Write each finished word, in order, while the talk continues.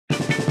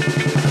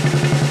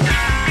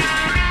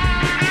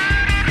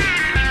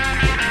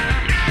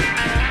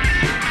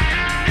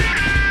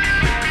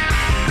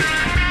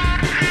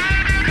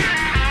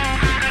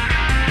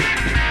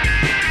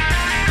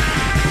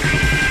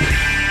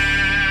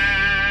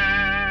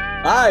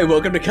Hi,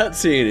 welcome to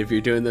Cutscene. If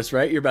you're doing this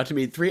right, you're about to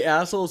meet three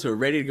assholes who are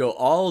ready to go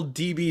all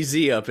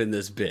DBZ up in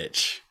this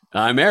bitch.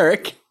 I'm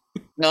Eric.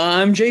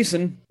 I'm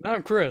Jason.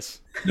 I'm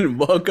Chris. And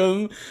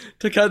welcome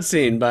to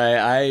Cutscene by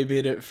I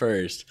Beat It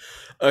First.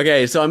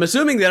 Okay, so I'm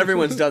assuming that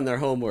everyone's done their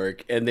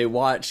homework and they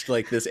watched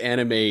like this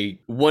anime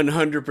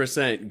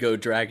 100% go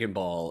Dragon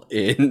Ball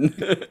in.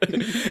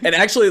 And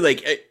actually,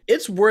 like,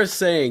 it's worth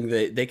saying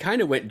that they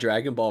kind of went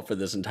Dragon Ball for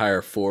this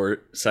entire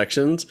 4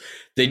 sections.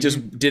 They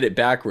just did it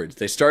backwards.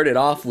 They started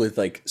off with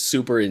like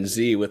Super and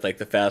Z with like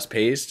the fast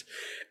paced,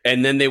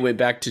 and then they went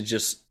back to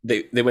just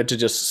they went to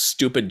just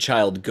stupid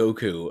child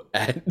Goku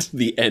at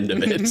the end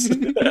of it.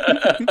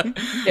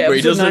 Yeah, Where he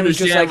episode doesn't 9 was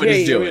just understand like, what he's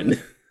hey, doing.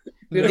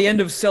 we're at the end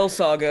of Cell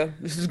Saga.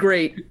 This is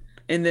great.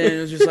 And then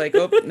it was just like,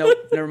 oh, nope,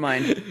 never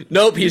mind.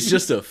 Nope, he's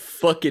just a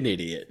fucking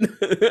idiot.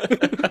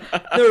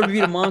 Never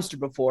beat a monster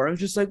before. I was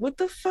just like, what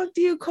the fuck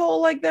do you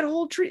call like that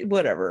whole tree?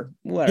 Whatever.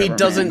 He man.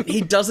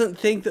 doesn't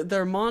think that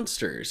they're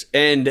monsters,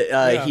 and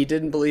he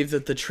didn't believe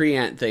that the tree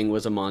ant thing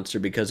was a monster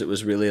because it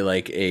was really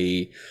like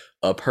a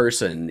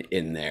person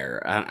in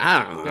there.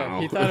 I don't know.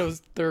 Yeah, he thought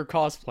they were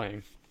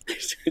cosplaying.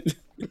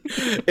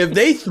 If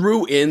they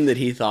threw in that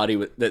he thought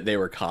that they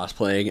were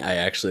cosplaying, I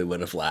actually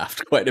would have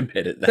laughed quite a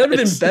bit at that. That would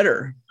have been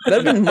better. That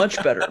would have been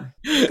much better.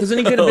 Because then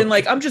he could have been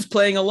like, I'm just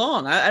playing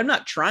along. I'm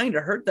not trying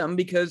to hurt them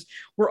because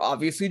we're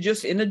obviously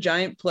just in a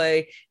giant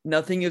play.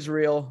 Nothing is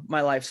real. My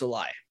life's a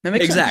lie. That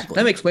makes sense.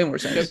 That makes way more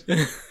sense.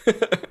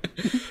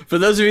 For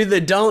those of you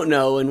that don't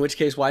know, in which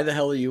case, why the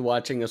hell are you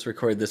watching us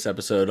record this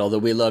episode? Although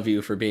we love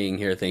you for being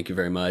here. Thank you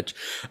very much.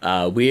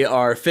 We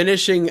are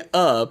finishing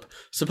up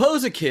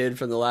Suppose a Kid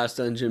from the Last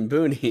Dungeon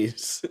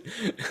Boonies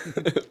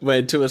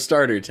went to a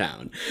starter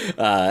town.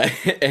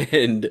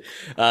 And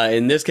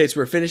in this case,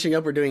 we're finishing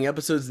up. We're doing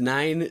episodes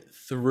 9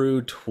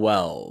 through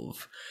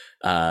 12.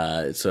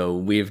 So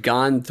we've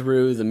gone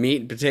through the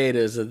meat and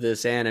potatoes of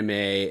this anime,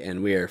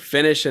 and we are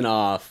finishing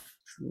off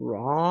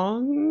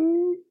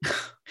strong.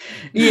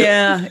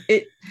 Yeah.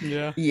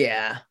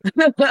 Yeah.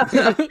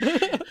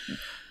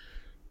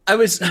 I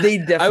was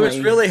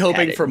really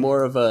hoping had for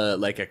more of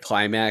a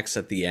climax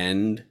at the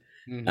end,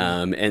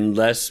 and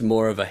less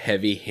more of a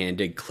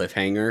heavy-handed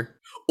cliffhanger,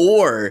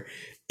 or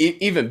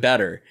even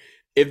better,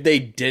 if they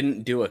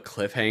didn't do a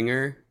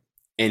cliffhanger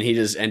and he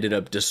just ended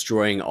up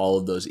destroying all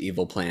of those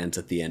evil plans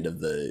at the end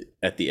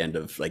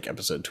of like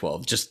episode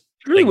 12. Just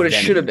really like what it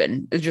then- should have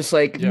been. It's just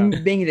like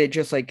making it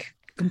just like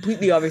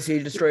completely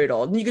obviously destroy it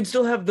all. And you can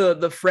still have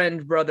the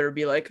friend brother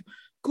be like,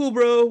 cool,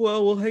 bro,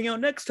 well, we'll hang out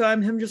next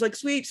time. Him just like,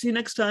 sweet, see you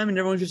next time. And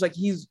everyone's just like,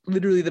 he's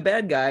literally the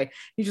bad guy.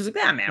 He's just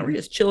like, man, we're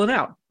just chilling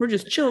out. We're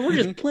just chilling.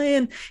 We're just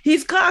playing.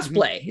 He's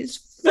cosplay.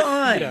 It's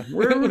fine. Yeah.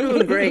 We're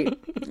doing great.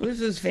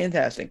 This is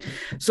fantastic.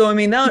 So, I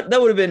mean, that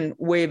would have been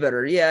way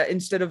better. Yeah.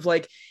 Instead of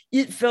like,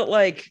 it felt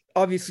like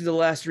obviously the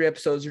last 3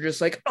 episodes are just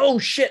like, oh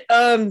shit,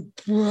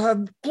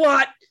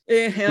 plot.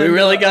 And, we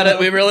really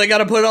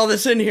gotta put all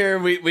this in here.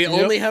 We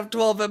only have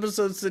 12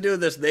 episodes to do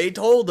this. They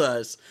told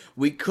us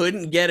we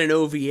couldn't get an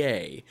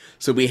OVA,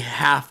 so we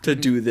have to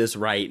do this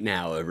right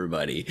now,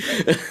 everybody.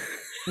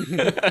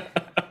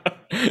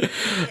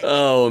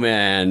 Oh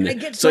man! I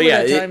get some of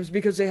that times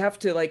because they have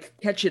to like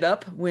catch it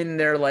up when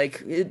they're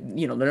like, they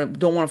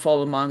don't want to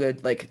follow the manga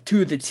like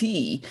to the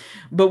T,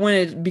 but when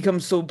it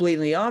becomes so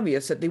blatantly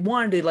obvious that they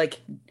wanted to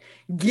like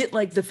get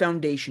like the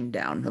foundation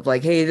down of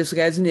like, hey, this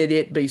guy's an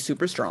idiot, but he's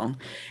super strong,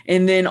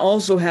 and then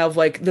also have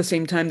like the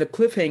same time the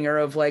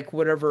cliffhanger of like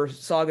whatever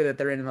saga that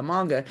they're in the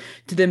manga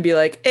to then be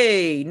like,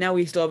 hey, now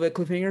we still have a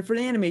cliffhanger for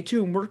the anime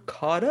too, and we're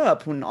caught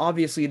up when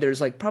obviously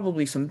there's like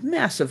probably some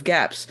massive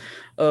gaps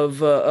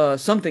of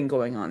something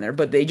going on there,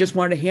 but they just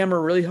wanted to hammer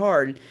really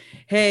hard.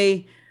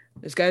 Hey,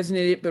 this guy's an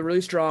idiot, but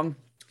really strong.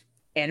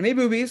 Anime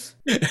boobies,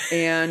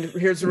 and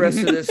here's the rest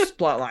of this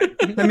plot line.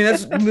 I mean,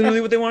 that's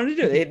literally what they wanted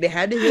to do. They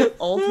had to hit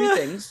all 3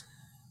 things.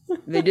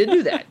 They did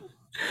do that.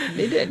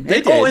 They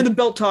did. Oh, and the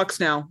belt talks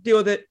now. Deal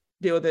with it.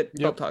 Yep.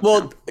 Belt talks.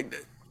 Well, now.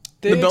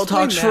 The belt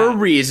talks for a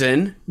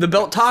reason. The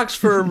belt talks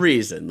for a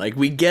reason. Like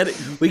we get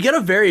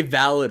a very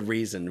valid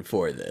reason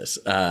for this.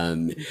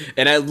 And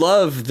I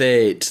love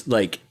that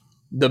like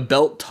the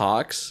belt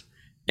talks,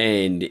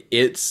 and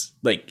it's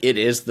like it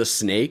is the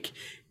snake,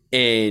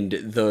 and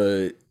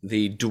the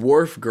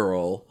dwarf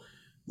girl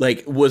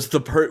like was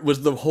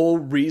the whole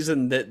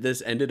reason that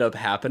this ended up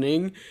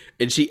happening,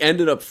 and she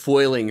ended up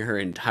foiling her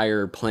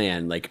entire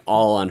plan like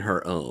all on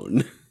her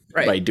own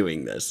by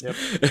doing this. Yep.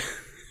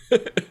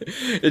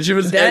 And she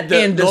was that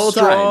and the whole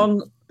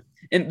strong time.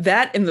 And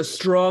that and the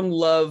strong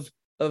love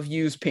of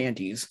used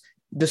panties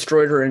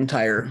destroyed her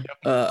entire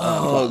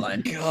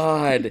plotline.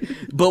 God.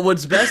 But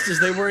what's best is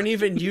they weren't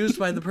even used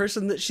by the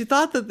person that she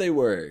thought that they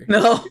were.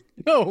 No.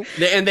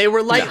 And they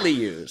were lightly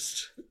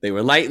used. They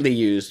were lightly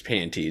used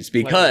panties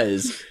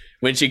because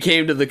when she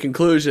came to the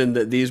conclusion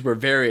that these were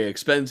very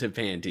expensive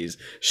panties,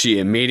 she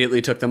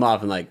immediately took them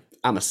off and like,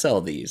 I'm gonna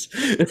sell these.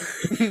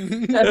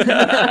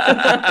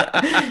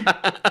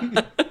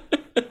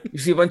 You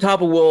see, on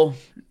top of wool,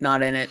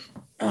 not in it.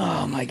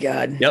 Oh my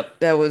god. Yep.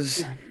 That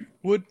was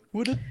Would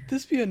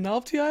this be a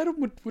novelty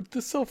item? Would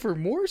this sell for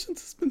more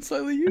since it's been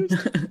slightly used?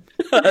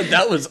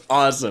 That was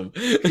awesome.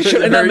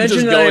 Should I not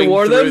mention that I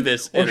wore them?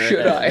 Or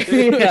should I?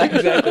 Yeah,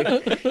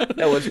 exactly.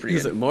 That was pretty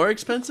Is good. it more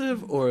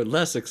expensive or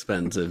less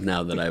expensive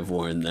now that I've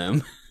worn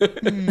them?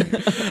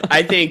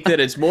 I think that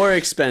it's more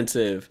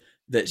expensive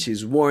that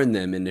she's worn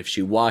them, and if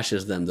she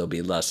washes them, they'll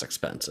be less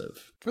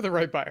expensive. For the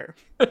right buyer.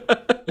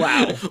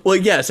 Wow. Well,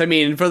 yes, I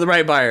mean, for the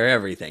right buyer,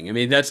 everything. I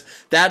mean, that's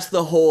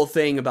the whole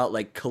thing about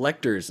like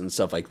collectors and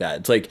stuff like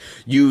that. It's like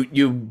you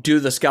do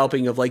the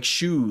scalping of like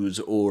shoes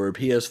or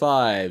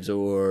PS5s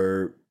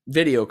or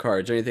video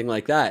cards or anything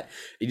like that.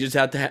 You just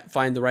have to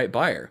find the right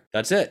buyer.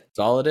 That's it. That's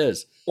all it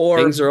is. Or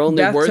things are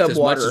only worth bathtub as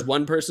water. much as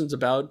one person's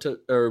about to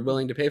or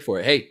willing to pay for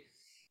it. Hey,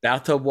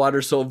 bathtub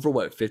water sold for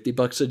what,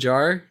 $50 a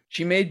jar?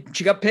 She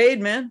got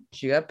paid, man.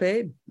 She got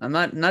paid. I'm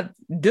not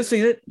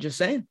dissing it, just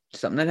saying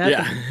something that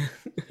happened. Yeah.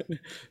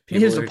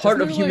 It is a part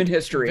Isn't of there, human like,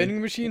 history. Vending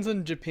machines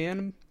in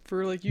Japan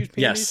for like used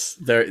Yes,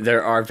 panties?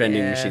 there are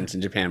vending Yeah. machines in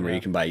Japan where Yeah.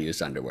 you can buy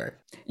used underwear.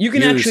 You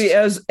can Used. actually,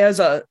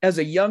 as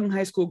a young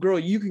high school girl,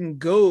 you can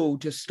go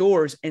to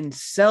stores and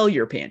sell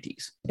your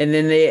panties, and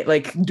then they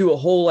like do a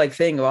whole like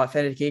thing of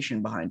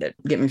authentication behind it.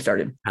 Get me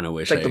started. Kind of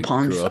wish Like I the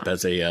pawn grew up shop.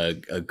 as a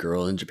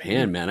girl in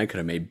Japan, man. I could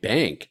have made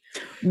bank.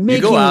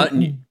 Making go out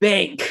and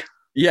bank.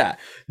 Yeah,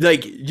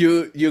 like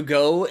you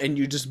go and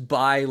you just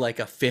buy like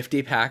a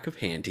 50 pack of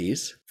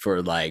panties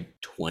for like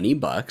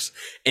 $20,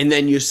 and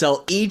then you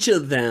sell each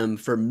of them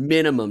for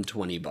minimum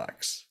 $20.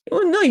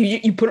 Well, no,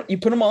 you put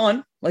them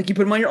on, like you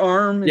put them on your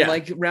arm and Yeah.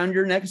 like around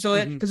your neck, so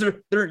Mhm. because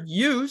they're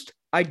used.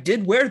 I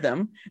did wear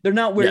them. They're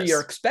not where Yes.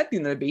 you're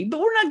expecting them to be, but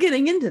we're not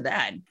getting into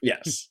that.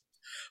 Yes,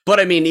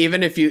 but I mean,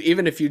 even if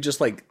you just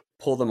like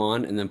pull them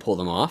on and then pull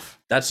them off,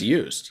 that's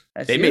used.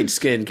 That's They made used.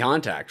 skin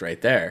contact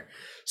right there.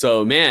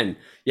 So man,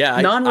 yeah, I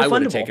would have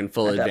Non-refundable taken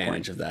full at that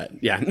advantage of that.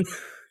 Yeah.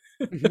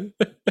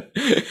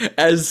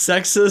 As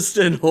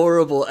sexist and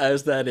horrible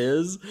as that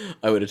is,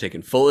 I would have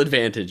taken full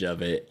advantage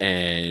of it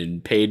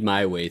and paid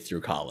my way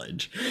through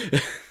college.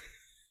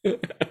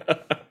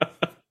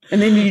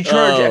 And then you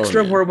charge Oh,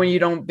 extra man. for when you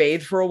don't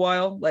bathe for a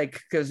while,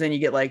 like because then you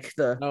get like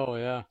the. Oh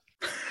yeah.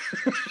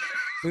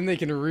 Then they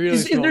can really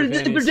Is smell there, the there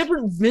are panties.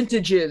 different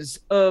vintages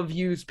of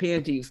used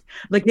panties.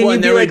 Like then Well,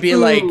 you'd and be there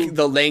like, would be "Ooh, like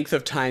the length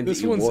of time This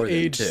that you one's wore them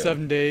aged too.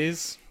 7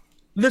 days.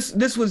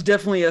 this was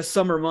definitely a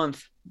summer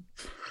month.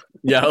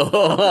 Yeah.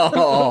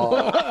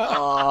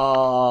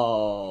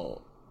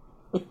 Oh.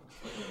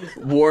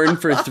 Worn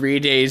for 3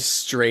 days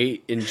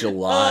straight in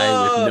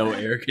July with no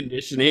air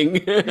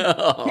conditioning.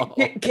 Oh.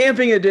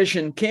 Camping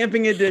edition.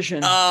 Camping edition.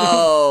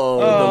 Oh,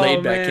 the Oh,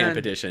 laid back man. camp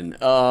edition.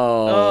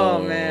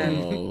 Oh,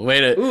 man.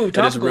 Way to, Ooh, I just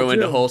topical,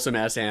 ruined a too. wholesome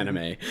ass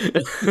anime.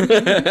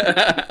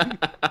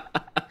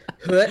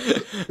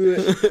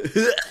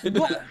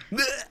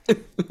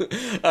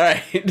 All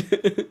right.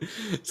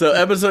 So,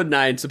 episode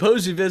 9.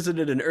 Suppose you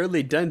visited an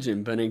early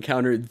dungeon but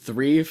encountered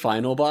 3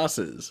 final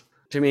bosses.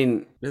 I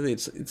mean, really,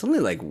 it's only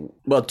like,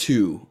 well,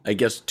 2. I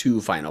guess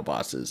 2 final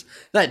bosses.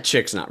 That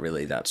chick's not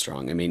really that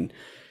strong. I mean,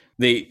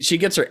 she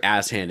gets her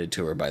ass handed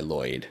to her by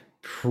Lloyd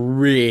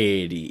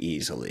pretty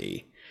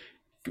easily.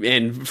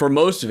 And for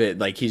most of it,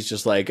 like, he's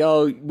just like,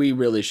 oh, we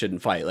really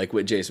shouldn't fight. Like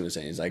what Jason was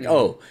saying. He's like,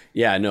 oh,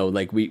 yeah, no,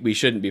 like, we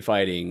shouldn't be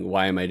fighting.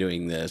 Why am I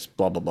doing this?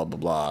 Blah, blah, blah, blah,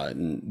 blah.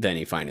 And then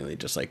he finally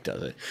just, like,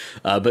 does it.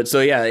 But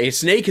so, yeah, a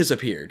snake has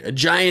appeared. A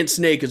giant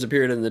snake has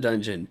appeared in the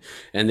dungeon.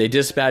 And they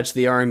dispatch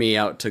the army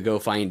out to go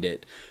find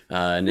it.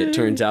 And it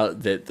turns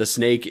out that the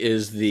snake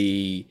is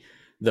the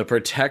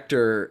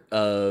protector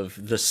of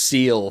the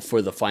seal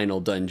for the final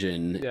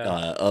dungeon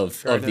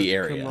of Try the to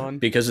area. come on.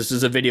 Because this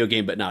is a video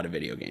game, but not a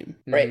video game.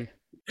 Right.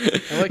 I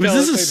like But how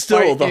this they is still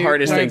fight the 8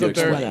 hardest thing times to up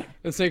there, explain.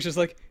 And Snake's just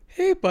like,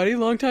 hey, buddy,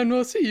 long time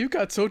no see. You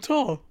got so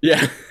tall.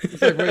 Yeah.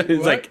 Like, wait, It's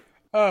what? like,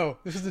 Oh,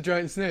 this is the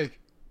giant snake.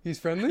 He's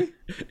friendly?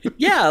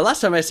 yeah, last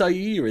time I saw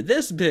you, you were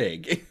this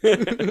big.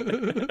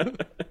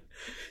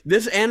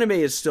 This anime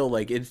is still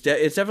like, it's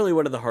definitely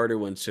one of the harder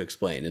ones to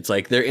explain. It's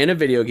like they're in a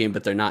video game,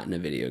 but they're not in a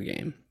video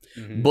game.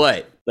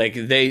 But like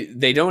they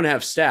don't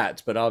have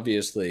stats, but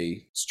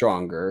obviously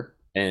stronger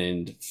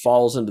and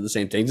falls into the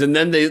same things. And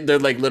then they're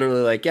like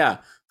literally like, yeah,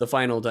 the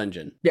final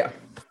dungeon. Yeah.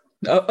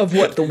 Of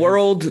what? The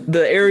world,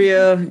 the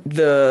area,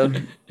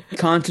 the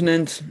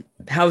continent.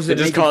 How's They it?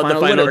 just make call it the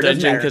final whatever, it doesn't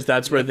dungeon matter. because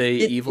that's where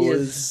the It evil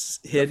is is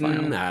the hidden.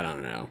 final. I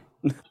don't know.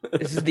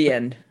 This is the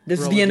end. This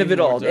Where is all the the end of it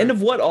demon all. lords End are.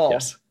 of what all?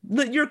 Yes.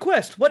 Your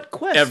quest. What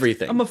quest?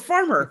 Everything. I'm a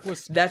farmer.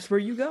 Quest. That's where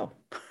you go.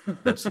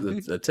 That's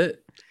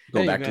it.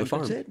 Go Hey, back man, to the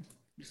farm. That's it.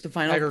 It's the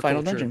final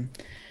Agriculture. dungeon.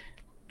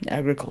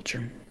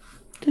 Agriculture.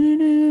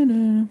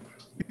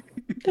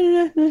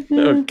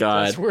 Oh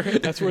God.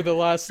 That's where the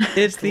last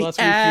It's the the last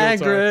wheat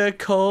fields are.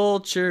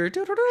 agriculture.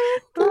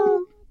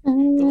 The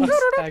last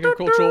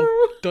agricultural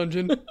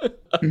dungeon.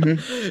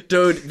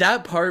 Dude,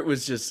 that part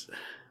was just.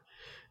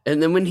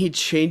 And then when he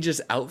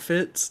changes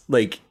outfits,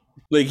 like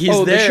he's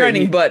Oh, there. the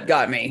shining and he- butt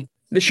got me.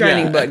 The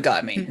shining Yeah. butt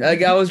got me.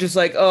 Like I was just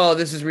like, oh,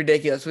 this is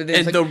ridiculous. But then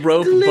and it's the like,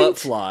 rope glint. butt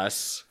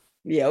floss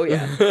Yeah, oh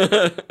yeah.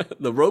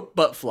 The rope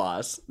butt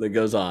floss that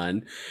goes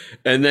on,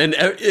 and then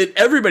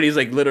everybody's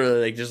like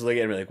literally like just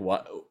looking at me like,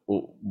 what?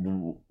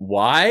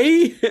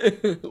 Why?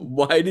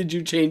 Why did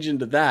you change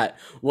into that?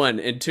 One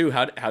and two.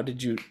 How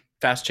did you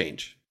fast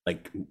change?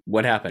 Like,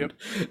 what happened?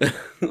 Yep.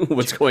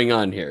 What's going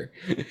on here?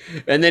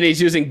 And then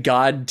he's using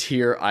god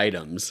tier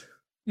items,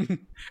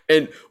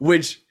 and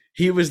which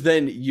he was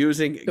then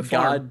using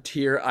god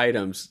tier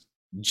items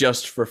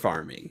just for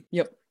farming.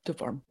 Yep. To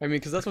farm. I mean,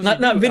 because that's what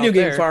not video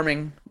game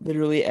farming,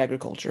 literally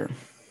agriculture.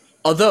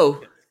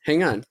 Although,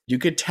 hang on, you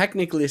could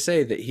technically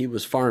say that he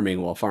was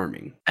farming while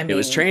farming. I mean, it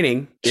was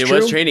training. It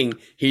was training.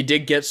 He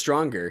did get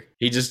stronger.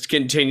 He just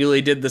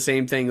continually did the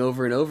same thing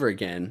over and over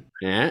again.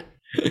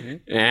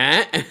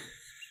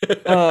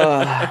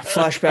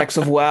 Flashbacks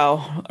of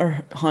WoW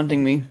are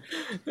haunting me.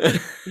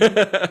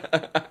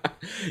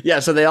 Yeah,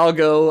 so they all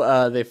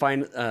go. They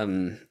find.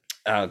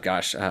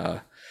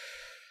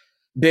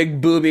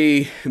 Big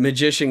booby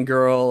magician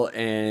girl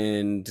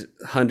and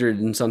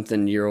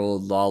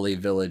 100-and-something-year-old lolly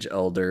village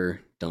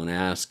elder, don't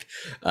ask,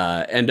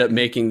 end up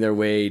making their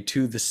way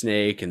to the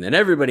snake, and then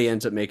everybody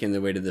ends up making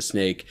their way to the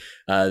snake.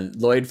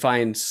 Lloyd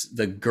finds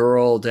the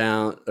girl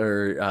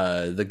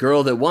the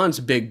girl that wants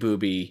big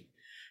booby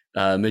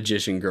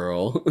magician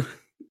girl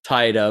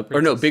tied up.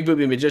 Or no, big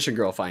booby magician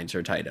girl finds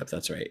her tied up,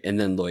 that's right. And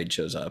then Lloyd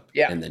shows up,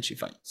 and then she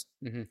fights.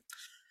 Mm-hmm.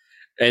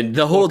 And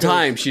the whole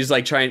time she's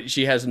like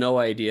she has no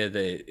idea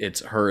that it's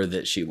her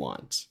that she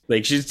wants.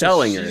 Like she's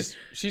telling her.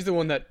 She's the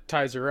one that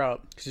ties her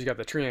up because she's got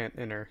the tree ant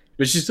in her.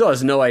 But she still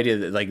has no idea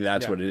that like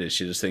that's what it is.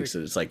 She just thinks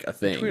that it's like a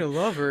thing. Between a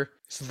lover,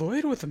 is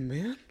Lloyd with a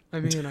man?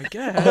 I mean, I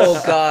guess.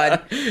 Oh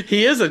God.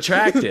 He is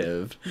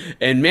attractive.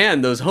 And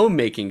man, those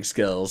homemaking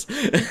skills.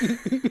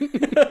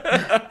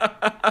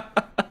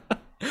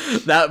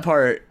 That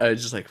part, I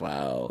was just like,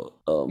 wow.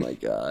 Oh my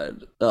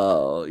God.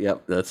 Oh,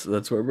 yep. That's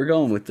where we're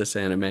going with this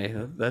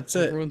anime. That's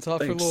it. Everyone's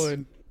hot for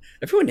Lloyd.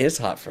 Everyone is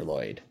hot for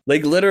Lloyd.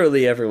 Like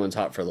literally everyone's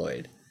hot for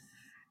Lloyd.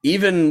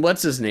 Even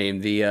what's his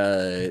name?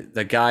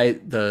 The guy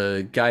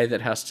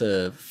that has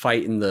to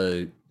fight in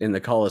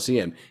the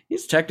Coliseum.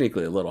 He's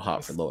technically a little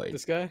hot for Lloyd.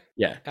 This guy?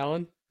 Yeah.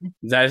 Alan?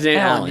 Is that his name?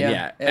 Alan,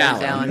 yeah.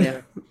 Alan,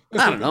 yeah.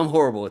 I don't know. I'm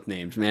horrible with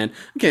names, man.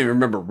 I can't even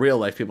remember real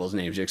life people's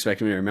names. You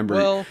expect me to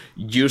remember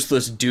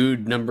useless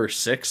dude number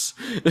 6?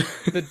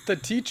 The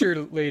teacher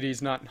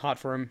lady's not hot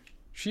for him.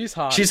 She's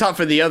hot. She's hot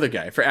for the other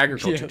guy, for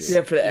agriculture. Yes.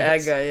 Yeah, for the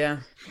ag guy, yeah.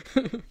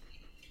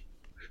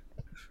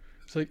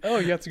 It's like, oh,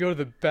 you have to go to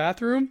the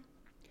bathroom?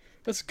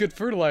 That's good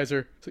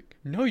fertilizer. It's like,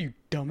 no, you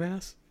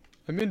dumbass.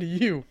 I'm into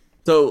you.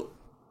 So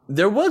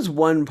there was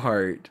one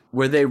part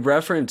where they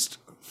referenced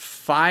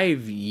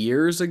 5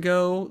 years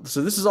ago.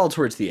 So this is all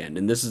towards the end,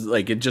 and this is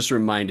like, it just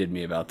reminded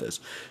me about this.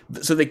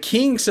 So the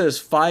king says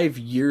 5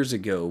 years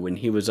ago when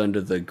he was under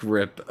the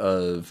grip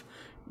of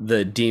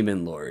the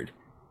demon lord.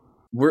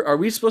 Are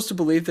we supposed to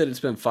believe that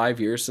it's been 5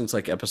 years since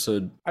like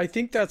episode I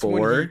think that's 4?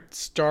 when he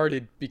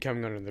started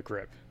becoming under the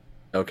grip.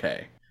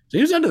 Okay. So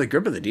he was under the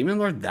grip of the demon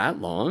lord that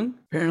long?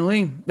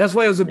 Apparently. That's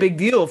why it was a big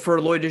deal for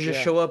Lloyd to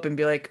just show up and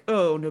be like,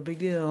 oh, no big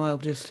deal. I'll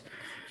just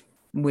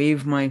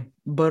wave my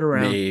butt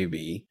around.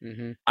 Maybe.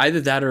 Mm-hmm. Either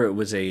that or it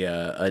was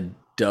a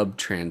dub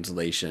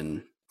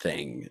translation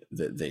thing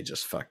that they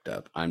just fucked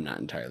up. I'm not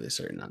entirely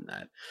certain on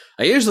that.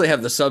 I usually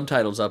have the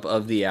subtitles up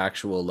of the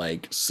actual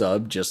like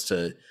sub just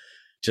to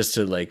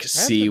like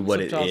see what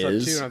it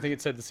is. Too, and I think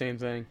it said the same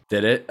thing.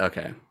 Did it?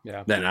 Okay.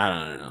 Yeah. Then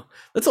I don't know.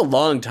 That's a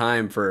long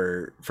time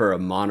for a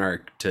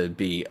monarch to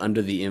be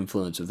under the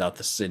influence without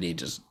the city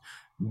just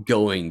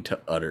going to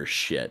utter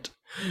shit.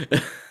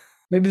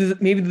 Maybe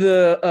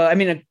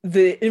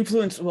the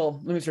influence.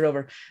 Well, let me start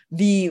over.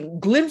 The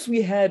glimpse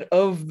we had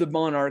of the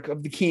monarch,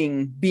 of the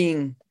king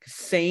being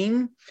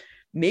sane.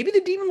 Maybe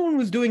the demon one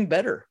was doing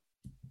better.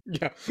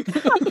 Yeah.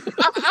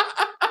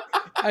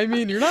 I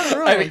mean, you're not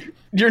wrong.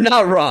 You're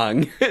not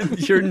wrong.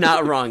 You're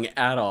not wrong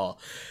at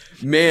all,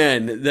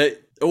 man.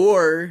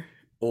 Or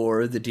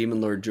the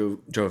demon lord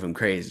drove him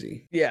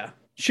crazy. Yeah,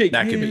 shake.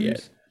 That hands. Could be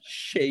it.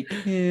 Shake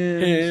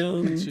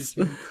hands.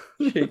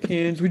 Shake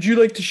hands. Would you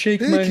like to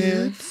shake my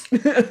hands?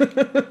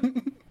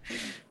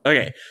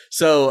 Okay,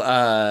 so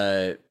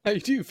how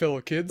you do,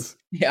 fellow kids?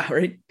 Yeah,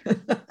 right.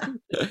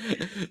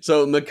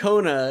 So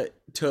Makona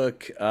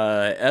took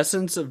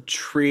essence of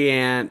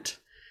Treant.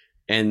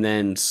 And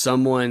then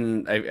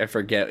someone, I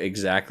forget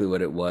exactly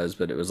what it was,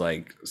 but it was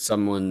like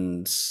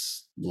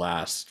someone's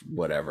last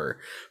whatever.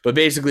 But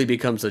basically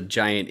becomes a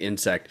giant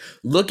insect,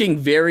 looking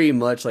very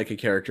much like a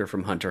character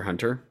from Hunter x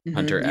Hunter,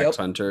 Hunter x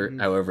Hunter,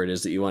 however it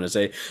is that you want to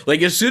say.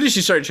 Like as soon as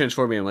she started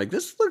transforming, I'm like,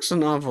 this looks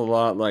an awful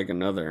lot like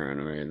another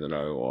anime that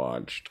I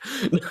watched.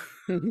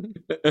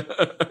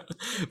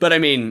 But I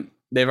mean,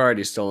 they've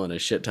already stolen a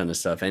shit ton of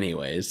stuff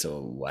anyways, so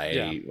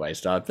why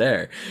stop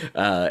there?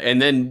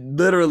 And then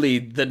literally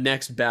the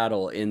next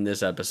battle in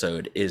this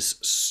episode is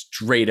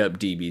straight up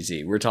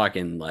DBZ. We're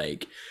talking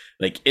like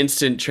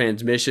instant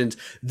transmissions.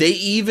 They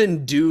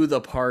even do the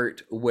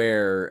part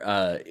where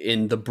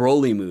in the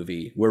Broly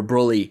movie where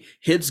Broly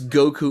hits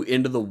Goku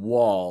into the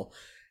wall,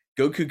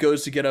 Goku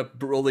goes to get up,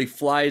 Broly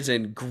flies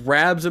in,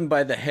 grabs him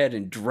by the head,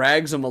 and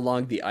drags him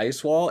along the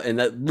ice wall. And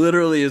that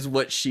literally is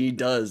what she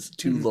does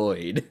to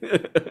Lloyd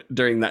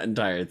during that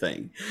entire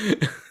thing.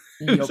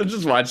 Yep. So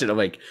just watch it. I'm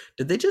like,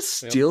 did they just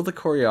steal the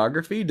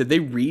choreography? Did they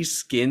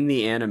reskin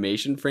the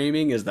animation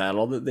framing? Is that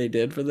all that they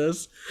did for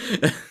this?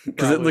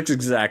 Because it looks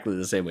exactly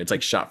the same way. It's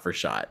like shot for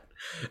shot.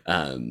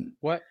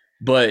 What?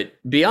 But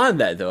beyond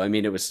that, though, I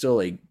mean, it was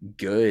still a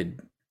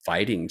good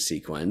fighting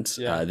sequence.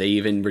 Yeah. They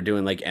even were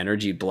doing like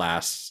energy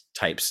blast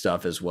type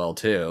stuff as well,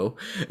 too.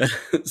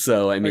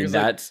 So, I mean,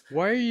 that's... Like,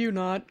 why are you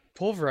not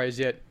pulverized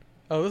yet?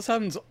 Oh, this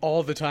happens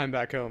all the time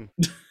back home.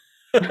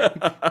 Where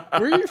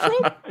are you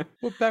from?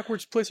 What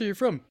backwards place are you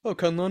from? Oh,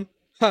 Kunlun.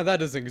 Huh, that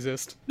doesn't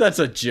exist. That's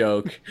a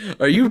joke.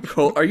 Are you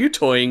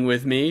toying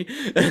with me?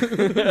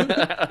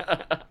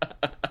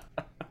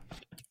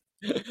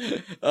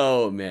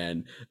 Oh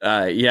man,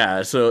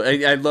 yeah. So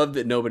I love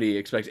that nobody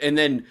expects. And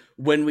then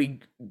when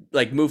we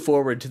like move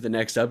forward to the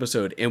next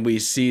episode, and we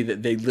see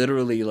that they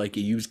literally like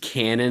use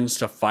cannons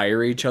to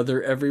fire each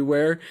other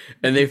everywhere,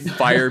 and they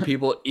fire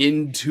people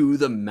into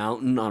the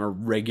mountain on a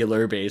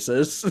regular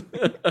basis. They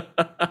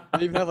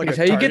even have like That's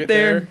a how you target get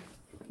there.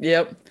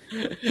 Yep.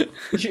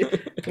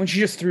 When she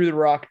just threw the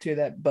rock too,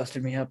 that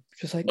busted me up.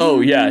 Just like, oh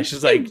yeah,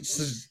 she's like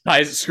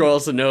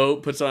scrolls the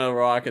note, puts it on a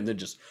rock, and then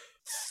just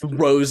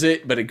throws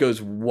it, but it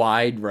goes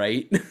wide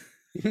right.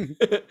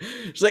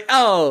 She's like,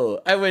 oh,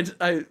 I went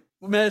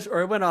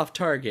off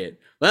target.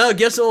 Well, I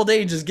guess old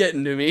age is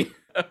getting to me.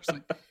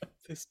 Like,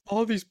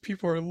 all these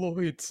people are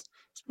Lloyds.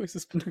 This place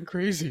has been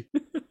crazy.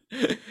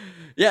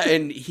 Yeah,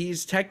 and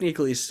he's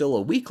technically still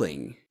a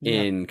weakling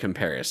in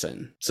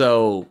comparison.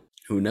 So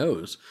who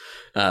knows?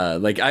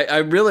 Like I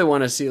really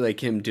want to see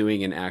like him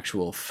doing an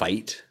actual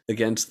fight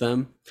against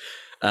them.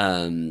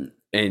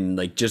 And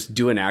like just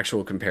do an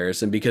actual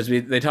comparison, because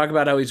they talk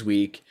about how he's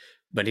weak,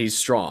 but he's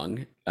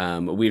strong.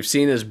 We've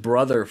seen his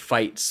brother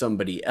fight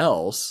somebody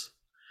else,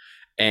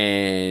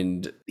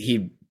 and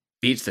he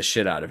beats the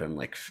shit out of him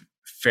like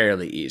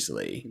fairly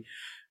easily.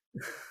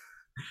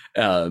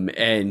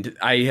 And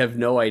I have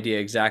no idea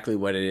exactly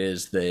what it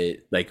is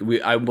that like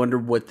I wonder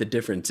what the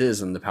difference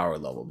is in the power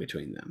level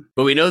between them.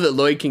 But we know that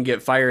Lloyd can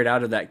get fired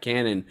out of that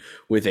cannon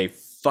with a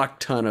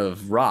fuck ton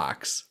of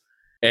rocks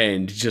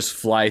and just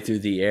fly through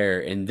the air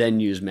and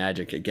then use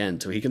magic again.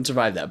 So he can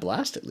survive that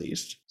blast at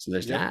least. So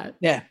there's that.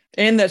 Yeah.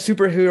 And that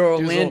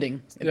superhero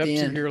landing at the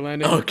end. Superhero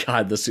landing. Oh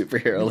God, the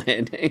superhero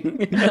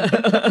landing.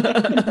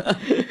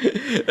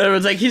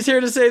 Everyone's like, he's here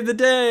to save the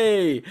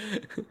day.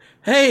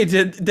 Hey,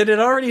 did it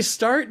already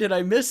start? Did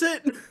I miss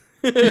it?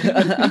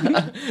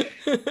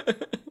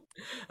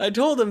 I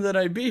told him that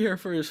I'd be here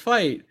for his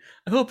fight.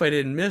 I hope I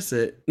didn't miss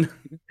it. All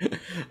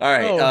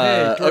right. Oh,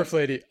 hey, dwarf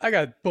lady. I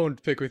got a bone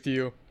to pick with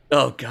you.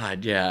 Oh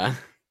God, yeah.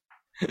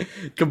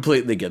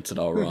 Completely gets it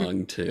all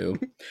wrong too.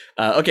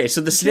 Okay,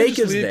 so the snake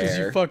is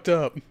there. You fucked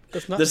up.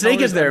 That's not the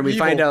snake is there, and we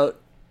evil. find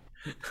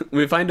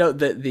out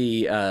that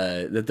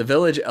the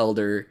village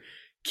elder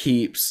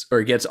keeps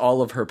or gets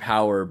all of her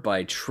power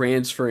by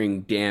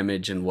transferring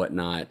damage and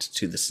whatnot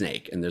to the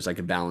snake, and there's like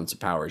a balance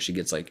of power. She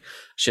gets like a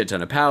shit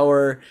ton of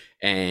power,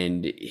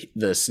 and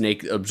the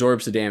snake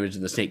absorbs the damage,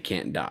 and the snake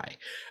can't die.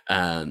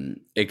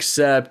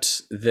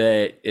 Except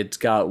that it's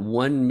got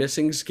one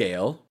missing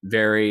scale,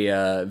 very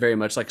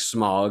much like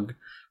Smaug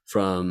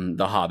from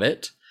The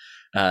Hobbit.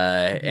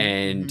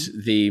 And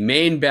the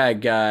main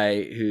bad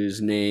guy,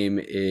 whose name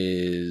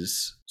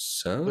is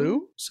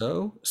Who?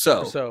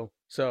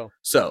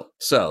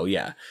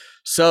 Yeah.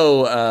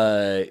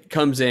 So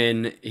comes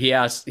in,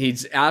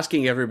 he's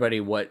asking everybody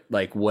what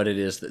it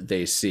is that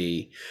they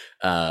see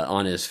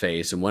on his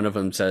face, and one of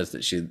them says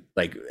that she,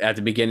 like, at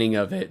the beginning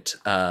of it,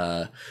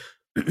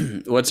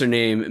 what's her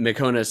name,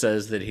 Mikona,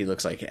 says that he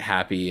looks like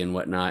happy and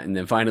whatnot, and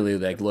then finally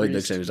like Lloyd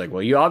looks at him, he's like,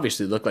 well, you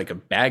obviously look like a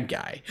bad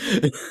guy.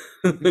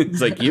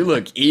 It's like, you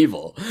look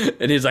evil.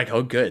 And he's like,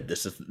 oh good,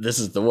 this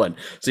is the one.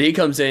 So he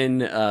comes in,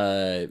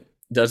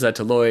 does that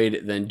to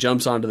Lloyd, then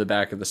jumps onto the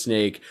back of the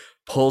snake,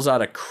 pulls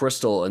out a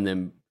crystal, and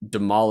then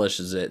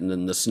demolishes it, and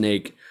then the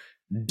snake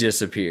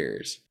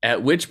disappears.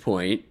 At which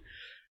point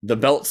the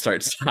belt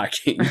starts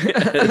talking,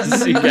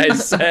 as you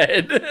guys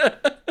said.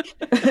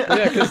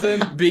 Yeah, because the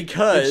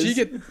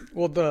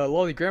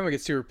lolly grandma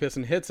gets super pissed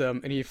and hits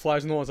him, and he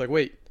flies in the wall. It's like,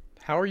 wait,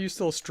 how are you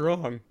still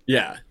strong?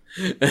 Yeah.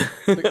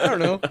 Like, I don't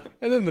know.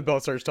 And then the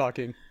belt starts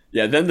talking.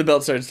 Yeah, then the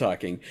belt starts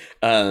talking.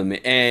 And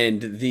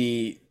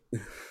the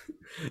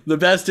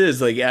best is,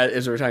 like,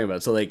 as we're talking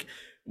about, so like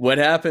what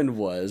happened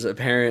was,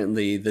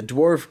 apparently the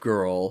dwarf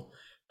girl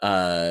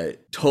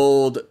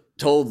told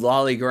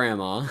Lolly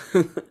Grandma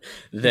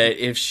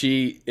that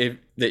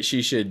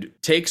she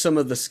should take some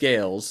of the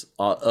scales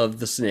of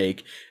the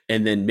snake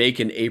and then make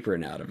an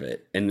apron out of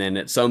it, and then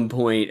at some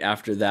point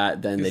after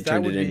that, then they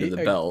turned it into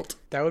the belt.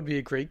 That would be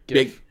a great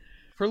gift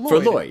for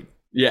Lloyd.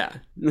 Yeah.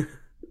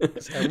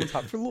 Everyone's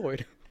hot for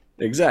Lloyd.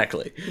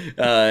 Exactly.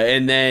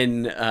 And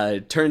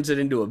then turns it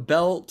into a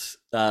belt,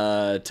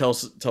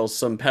 tells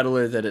some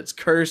peddler that it's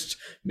cursed,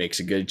 makes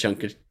a good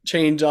chunk of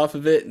change off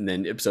of it, and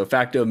then ipso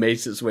facto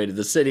makes its way to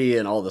the city,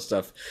 and all the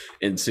stuff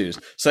ensues.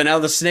 So now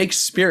the snake's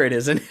spirit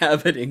is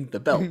inhabiting the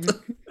belt.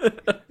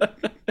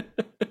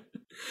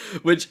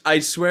 Which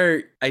I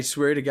swear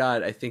to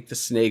God, I think the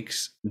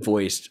snake's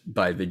voiced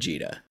by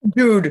Vegeta.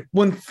 Dude,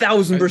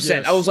 1000%.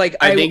 Yes. I was like,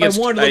 I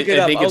wanted to look it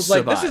up. I was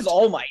like, this is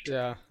All Might.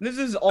 Yeah. This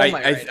is All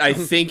Might. I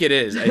think it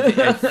is.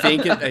 I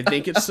think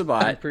it's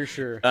Sabat. I'm pretty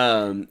sure.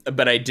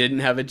 But I didn't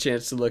have a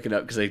chance to look it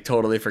up because I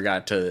totally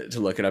forgot to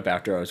look it up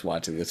after I was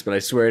watching this. But I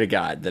swear to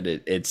God that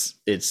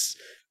it's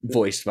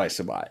voiced by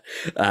Sabat.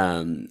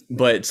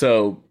 But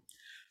so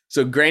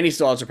Granny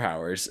stalls her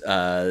powers.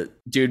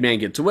 Dude man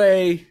gets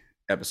away.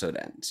 Episode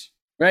ends.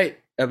 Right?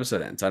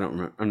 Episode ends.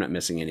 I'm not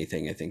missing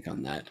anything, I think,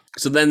 on that.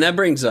 So then that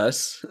brings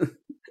us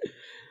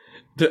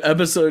to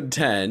episode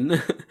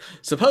 10.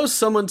 Suppose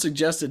someone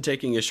suggested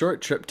taking a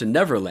short trip to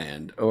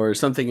Neverland or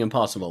something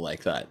impossible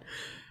like that.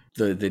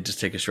 They just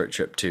take a short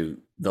trip to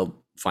the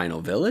final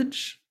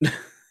village.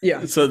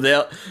 Yeah. So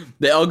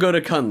they all go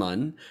to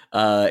Kunlun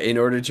in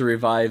order to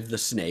revive the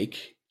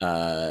snake.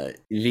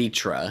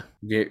 Vitra,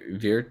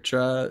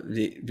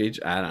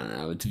 I don't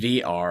know. It's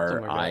Vritra,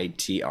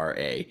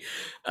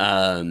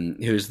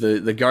 who's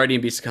the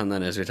guardian beast of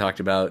Kunlun, as we talked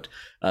about.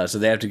 So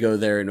they have to go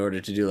there in order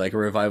to do like a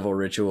revival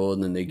ritual,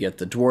 and then they get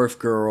the dwarf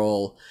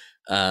girl,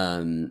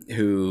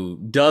 who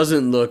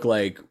doesn't look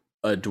like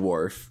a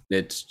dwarf.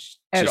 It's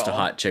just a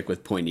hot chick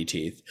with pointy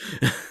teeth.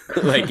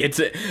 Like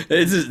this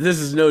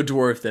is no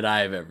dwarf that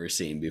I've ever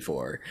seen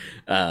before.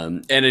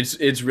 And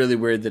it's really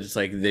weird that it's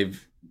like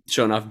they've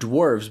shown off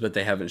dwarves, but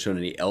they haven't shown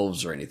any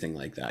elves or anything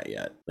like that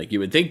yet. Like you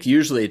would think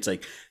usually it's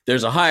like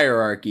there's a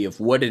hierarchy of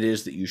what it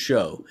is that you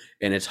show,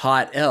 and it's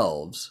hot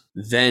elves,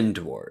 then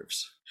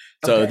dwarves.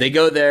 So they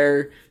go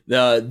there.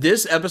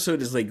 This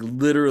episode is like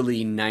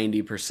literally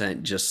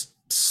 90% just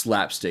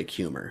slapstick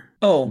humor.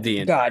 Oh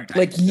God,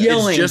 like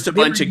yelling. It's just a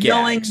bunch of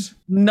gags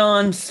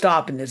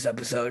non-stop in this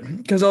episode,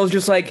 because I was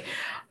just like,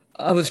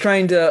 I was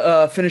trying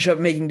to finish up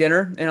making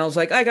dinner, and I was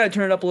like, I gotta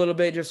turn it up a little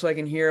bit just so I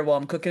can hear while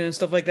I'm cooking and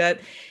stuff like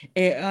that.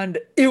 And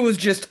it was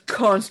just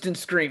constant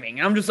screaming.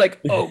 I'm just like,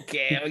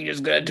 okay, I'm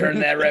just gonna turn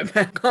that right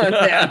back on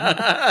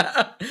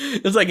down.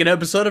 It's like an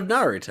episode of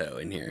Naruto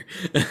in here.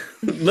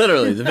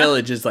 Literally, the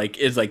village is like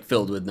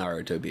filled with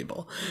Naruto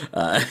people.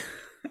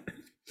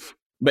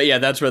 But yeah,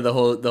 that's where the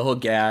whole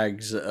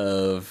gags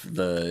of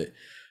the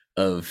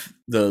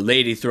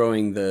lady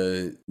throwing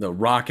the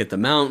rock at the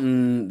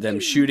mountain, them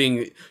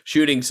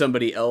shooting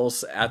somebody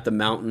else at the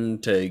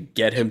mountain to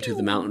get him to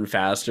the mountain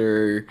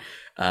faster.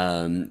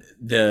 There's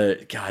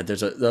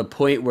the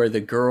point where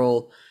the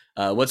girl,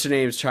 what's her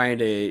name, is trying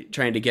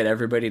to get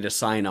everybody to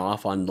sign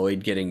off on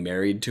Lloyd getting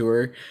married to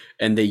her,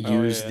 and they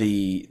use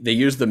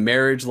the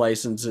marriage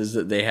licenses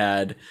that they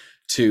had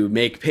to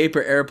make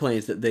paper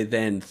airplanes that they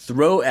then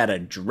throw at a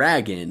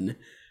dragon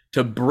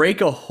to break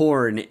a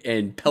horn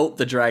and pelt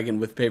the dragon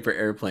with paper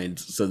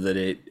airplanes so that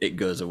it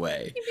goes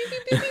away. Pew,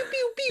 pew,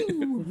 pew,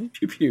 pew,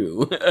 pew.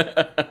 Pew,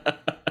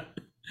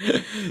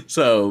 pew.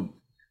 So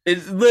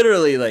it's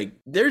literally like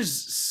there's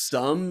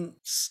some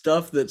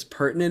stuff that's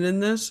pertinent in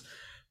this,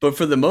 but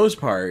for the most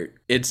part,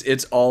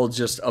 it's all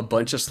just a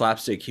bunch of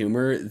slapstick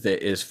humor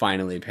that is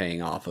finally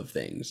paying off of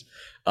things.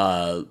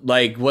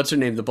 Like what's her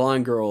name, the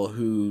blonde girl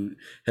who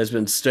has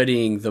been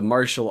studying the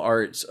martial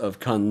arts of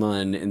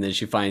Kunlun, and then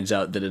she finds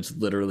out that it's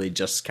literally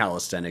just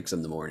calisthenics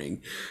in the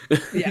morning.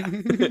 Yeah.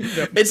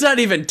 It's not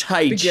even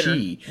Tai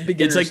Chi.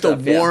 It's like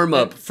stuff, the warm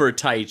up for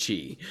Tai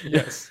Chi.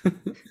 Yes.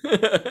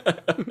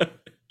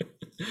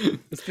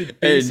 It's the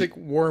basic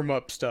warm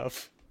up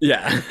stuff.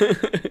 Yeah.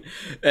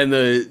 And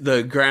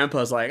the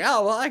grandpa's like,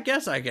 oh, well, I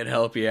guess I could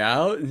help you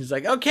out. And he's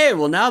like, okay,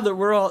 well, now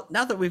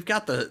that we've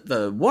got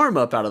the warm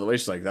up out of the way,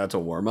 she's like, that's a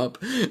warm up.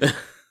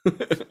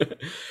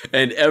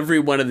 And every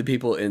one of the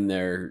people in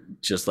there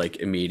just like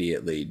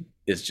immediately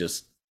is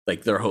just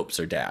like their hopes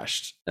are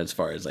dashed as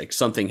far as like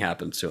something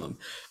happens to them.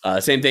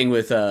 Same thing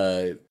with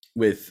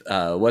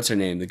what's her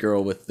name? The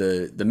girl with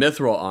the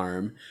mithril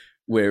arm,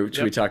 which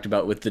we talked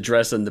about with the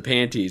dress and the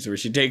panties, where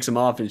she takes them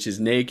off and she's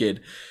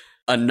naked.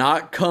 A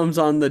knock comes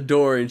on the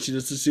door, and she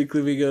just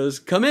secretly goes,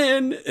 "Come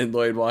in," and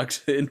Lloyd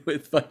walks in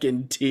with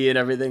fucking tea and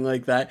everything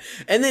like that,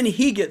 and then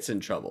he gets in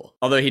trouble.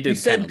 Although he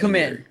said, "Come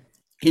in."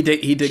 He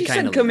did. She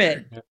kind of. Come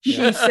in.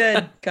 She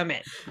said, "Come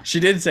in."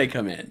 She did say,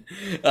 "Come in,"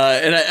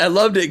 and I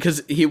loved it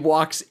because he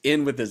walks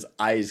in with his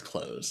eyes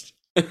closed.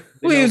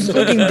 Well, he was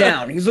looking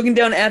down. He was looking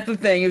down at the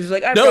thing. He was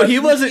like, "No, he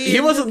wasn't. He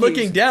wasn't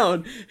looking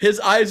down. His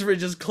eyes were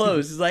just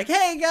closed." He's like,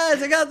 "Hey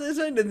guys, I got this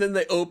one," and then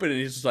they open, and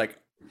he's just like,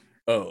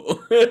 oh.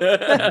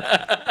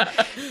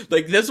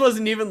 Like this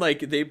wasn't even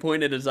like they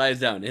pointed his eyes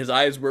down. His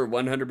eyes were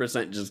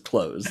 100% just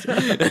closed.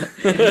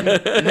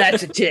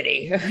 That's a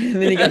titty. And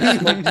then he got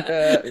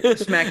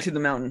smacked to the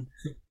mountain.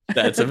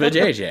 That's a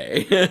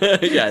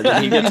vajayjay. Yeah,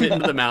 then he gets hit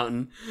into the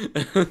mountain.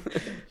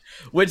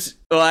 Which,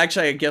 well,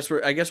 actually, I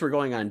guess we're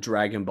going on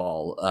Dragon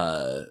Ball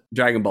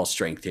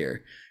strength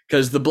here,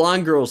 because the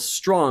blonde girl's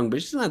strong,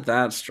 but she's not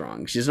that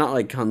strong. She's not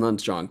like Kunlun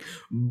strong.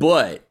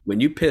 But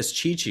when you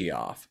piss Chi-Chi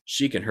off,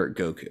 she can hurt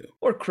Goku.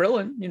 Or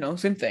Krillin,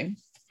 same thing.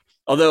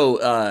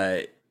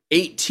 Although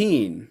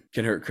 18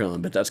 can hurt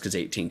Krillin, but that's because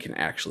 18 can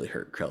actually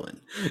hurt Krillin.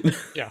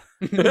 Yeah.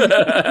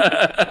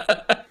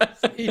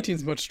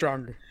 18's much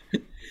stronger.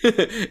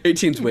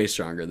 18's way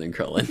stronger than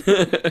Krillin.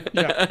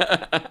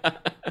 Yeah.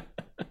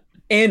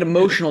 And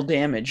emotional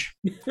damage.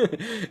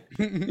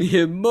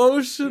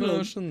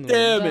 Emotional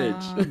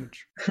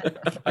damage.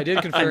 I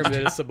did confirm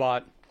that it's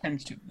Sabat.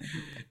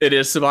 It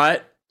is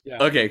Sabat?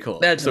 Yeah. Okay, cool.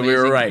 That's so amazing.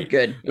 we were right.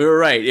 Good. We were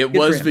right. It Good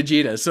was for him.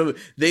 Vegeta. So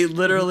they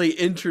literally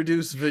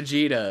introduced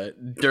Vegeta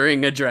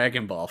during a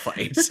Dragon Ball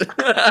fight.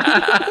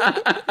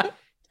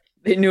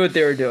 They knew what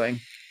they were doing.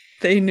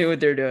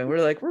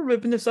 We're like, we're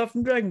ripping this off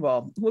from Dragon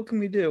Ball. What can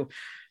we do?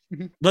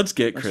 Let's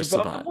get Chris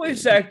Sabat.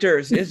 Voice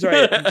actors. It's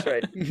right. That's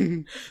right.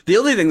 The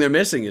only thing they're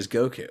missing is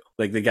Goku,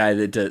 like the guy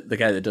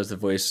that does the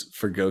voice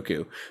for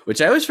Goku,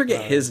 which I always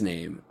forget his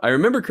name. I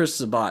remember Chris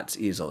Sabat's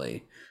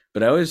easily,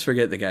 but I always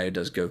forget the guy who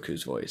does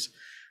Goku's voice.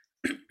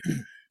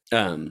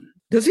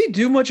 Does he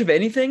do much of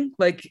anything?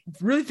 Like,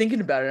 really thinking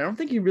about it, I don't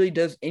think he really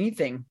does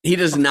anything. He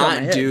does off the top of my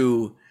not head.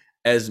 do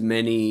as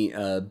many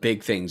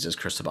big things as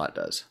Chris Sabat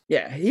does.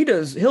 Yeah, he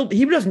does.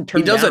 He doesn't turn.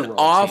 He does down an roles,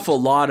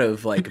 awful lot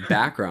of like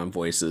background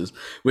voices,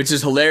 which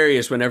is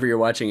hilarious whenever you're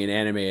watching an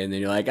anime and then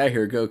you're like, I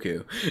hear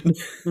Goku.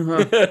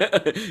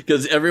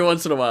 Because every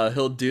once in a while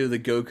he'll do the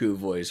Goku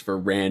voice for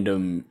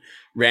random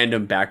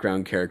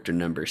background character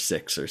number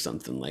 6 or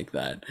something like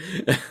that.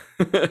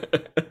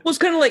 Well, it's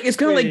kind of like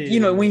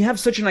when you have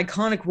such an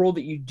iconic role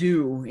that you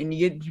do, and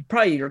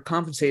you're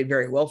compensated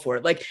very well for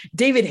it. Like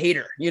David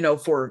Hayter,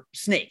 for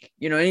Snake.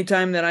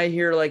 Anytime that I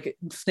hear like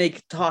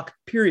Snake talk,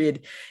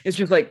 period, it's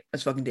just like,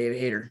 that's fucking David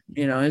Hayter.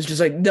 It's just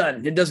like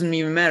done. It doesn't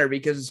even matter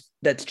because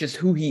that's just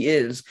who he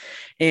is.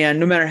 And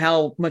no matter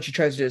how much he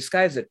tries to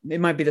disguise it, it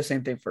might be the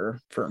same thing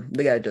for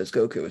the guy that does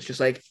Goku. It's just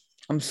like,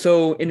 I'm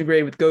so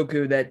integrated with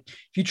Goku that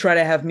if you try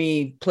to have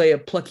me play a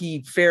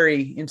plucky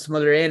fairy in some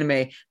other anime,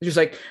 it's just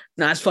like,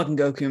 nah, it's fucking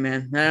Goku,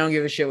 man. I don't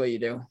give a shit what you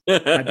do.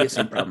 Might be the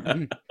same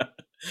problem.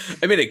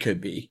 I mean, it could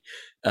be.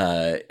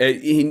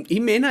 He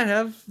may not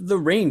have the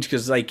range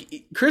because like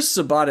Chris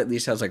Sabat at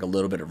least has like a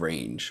little bit of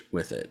range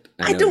with it.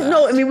 I don't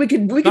know. I mean, we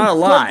could not a plug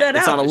lot. that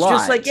It's out. not a It's lot.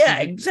 just like,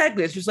 yeah,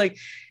 exactly. It's just like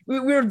we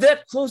were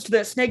that close to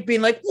that Snake being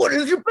like, "What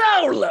is your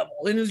power level?"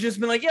 And it's just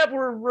been like, "Yep,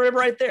 we're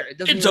right there." It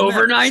doesn't It's even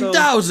over matter.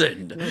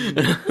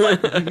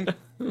 9,000.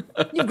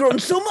 You've grown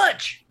so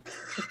much.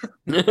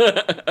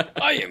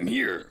 I am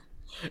here.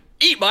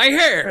 Eat my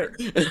hair.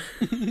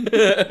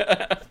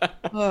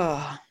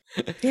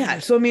 Yeah.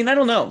 So I mean, I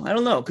don't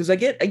know, because I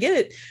get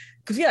it.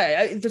 Because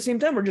at the same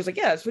time, we're just like,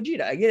 yeah, it's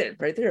Vegeta. I get it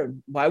right there.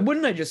 Why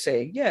wouldn't I just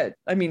say, yeah?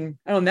 I mean,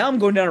 I don't know. Now I'm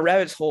going down a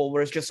rabbit's hole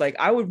where it's just like,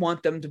 I would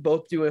want them to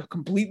both do a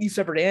completely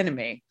separate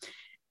anime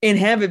and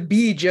have it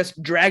be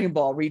just Dragon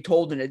Ball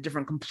retold in a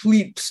different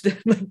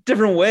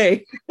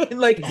way.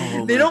 Like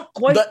they don't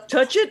quite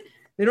touch it.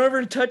 They don't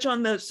ever touch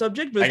on the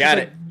subject. But it's just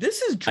like,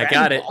 this is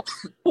Dragon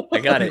Ball.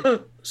 I got it.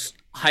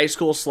 High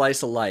school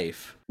slice of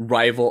life.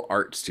 Rival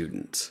art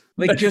students.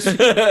 Like just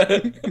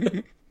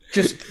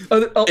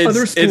other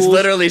schools. It's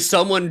literally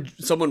someone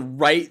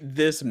write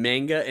this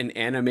manga and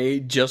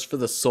anime just for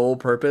the sole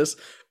purpose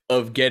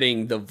of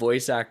getting the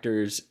voice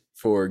actors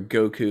for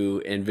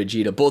Goku and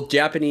Vegeta, both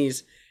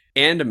Japanese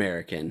and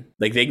American.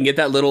 Like they can get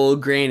that little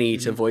old granny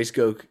to voice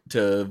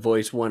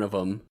one of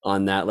them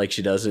on that, like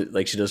she does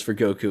for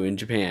Goku in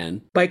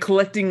Japan. By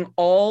collecting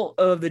all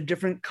of the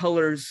different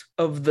colors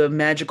of the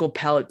magical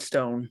palette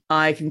stone,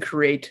 I can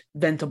create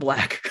Venta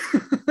Black.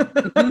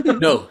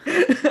 No,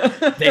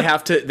 they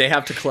have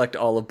to collect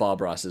all of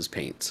Bob Ross's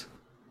paints.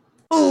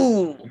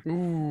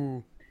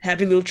 Ooh,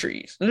 happy little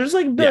trees. And there's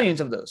like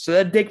billions of those, so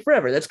that'd take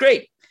forever. That's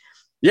great.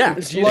 Yeah,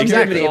 it's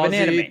longevity of an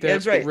anime. The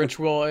That's right. Rich,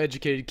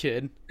 well-educated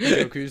kid.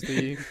 Goku's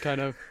the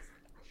kind of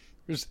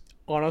just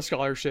on a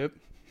scholarship.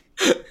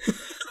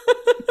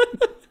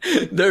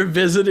 They're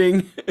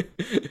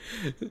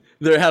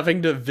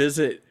having to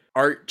visit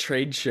art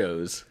trade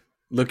shows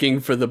looking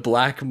for the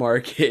black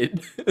market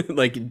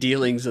like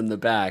dealings in the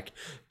back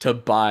to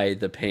buy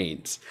the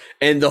paints.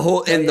 And the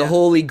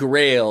holy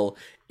grail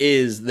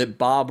is that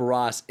Bob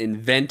Ross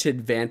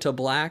invented Vanta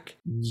Black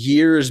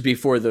years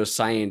before those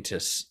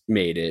scientists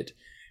made it,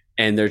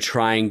 and they're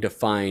trying to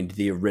find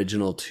the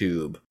original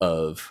tube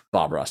of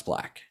Bob Ross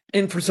Black.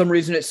 And for some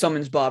reason it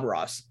summons Bob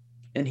Ross,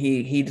 and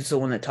he's the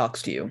one that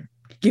talks to you.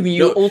 Giving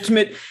you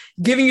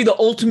the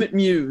ultimate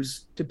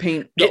muse to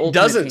paint. It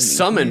doesn't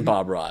summon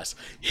Bob Ross.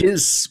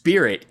 His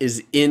spirit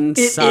is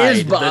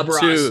inside Bob the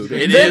Ross.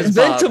 It is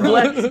Bob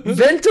Ross.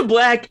 Venta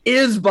Black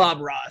is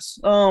Bob Ross.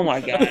 Oh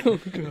my god. Oh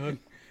god.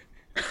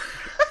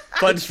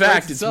 Fun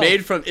fact: it's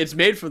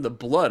made from the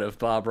blood of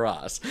Bob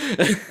Ross.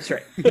 That's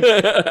right.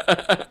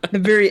 The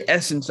very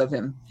essence of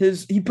him.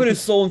 He put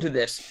his soul into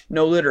this.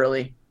 No,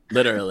 literally.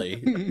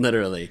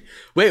 Literally.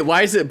 Wait,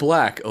 why is it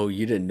black? Oh,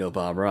 you didn't know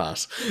Bob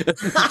Ross.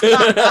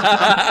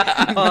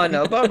 Oh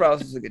no, Bob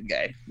Ross is a good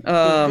guy.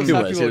 He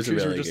was a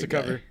really just good a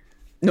cover. guy.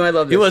 No, I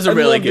love this. He was a I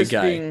really love good this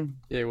guy.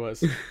 Yeah, it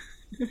was.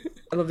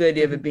 I love the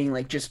idea of it being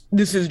like just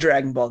this is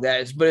Dragon Ball,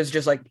 guys, but it's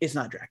just like it's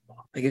not Dragon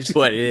Ball. Like it's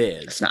But it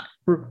is. It's not.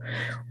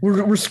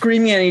 We're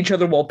screaming at each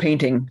other while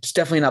painting. It's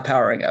definitely not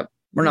powering up.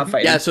 We're not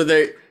fighting. Yeah, so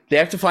they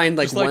have to find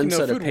like Just like, one you know,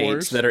 set of Food paints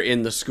Wars. that are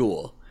in the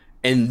school,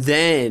 and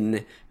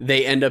then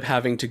they end up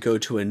having to go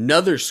to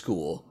another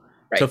school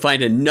to Right.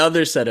 find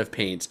another set of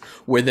paints,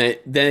 where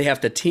they have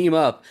to team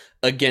up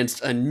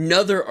against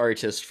another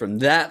artist from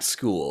that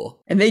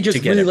school. And they just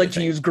to get really like to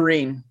everything. use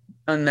green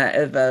on that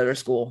at the other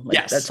school. Like,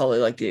 Yes. that's all they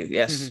like to do.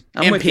 Yes,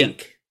 I'm And with you.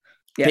 pink.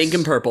 Yes. Pink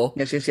and purple.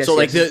 Yes. So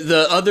like yes.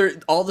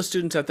 all the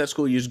students at that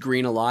school use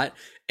green a lot,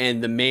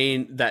 and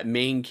that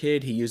main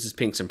kid, he uses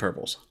pinks and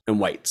purples and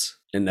whites,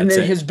 and that's And then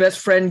it. his best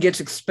friend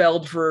gets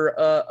expelled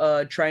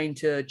for trying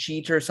to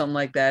cheat or something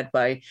like that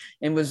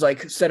and was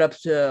like set up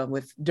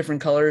with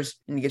different colors,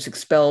 and he gets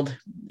expelled,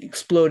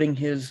 exploding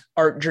his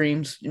art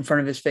dreams in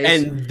front of his face.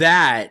 And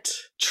that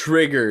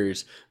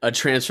triggers a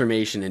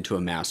transformation into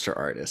a master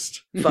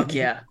artist. Fuck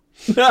yeah.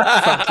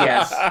 Fuck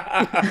yes.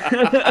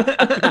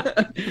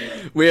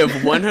 We have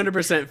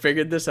 100%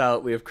 figured this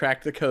out. We have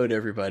cracked the code,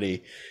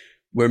 everybody.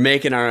 We're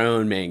making our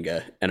own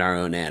manga and our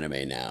own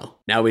anime now.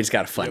 Now we just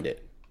got to fund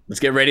it. Let's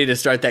get ready to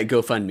start that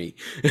GoFundMe.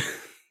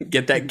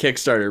 Get that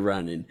Kickstarter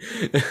running.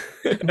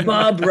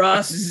 Bob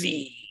Ross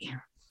Z.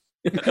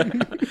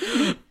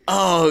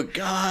 Oh,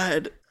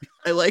 God.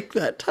 I like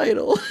that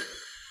title.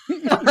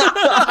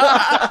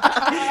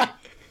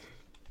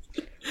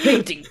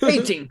 Painting,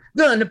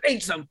 gonna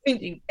paint some,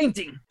 painting.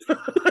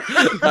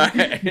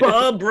 Right.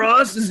 Bob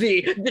Ross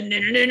Z. He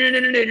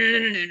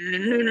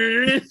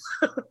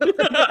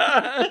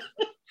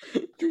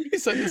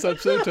sent this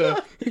episode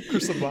to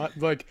Chris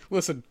Labat, like,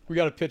 listen, we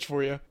got a pitch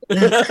for you.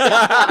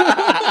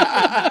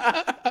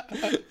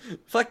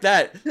 Fuck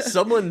that.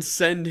 Someone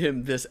send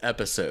him this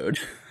episode.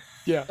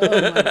 Yeah. Oh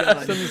my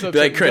God. Send this episode, Be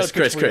like, we got a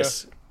pitch for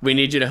Chris, we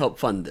need you to help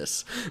fund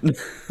this.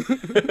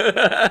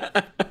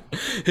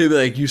 He'd be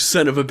like, you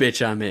son of a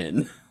bitch, I'm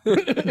in.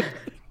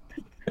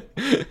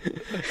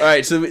 All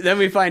right, so then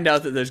we find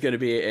out that there's going to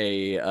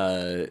be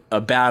a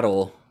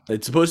battle.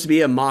 It's supposed to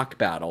be a mock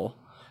battle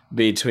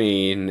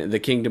between the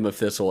Kingdom of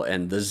Thistle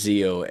and the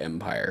Zeo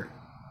Empire.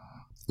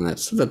 And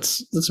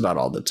that's about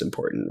all that's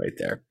important right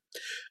there.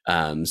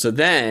 So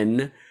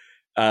then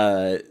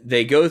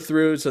they go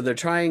through. So they're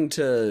trying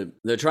to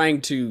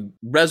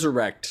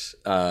resurrect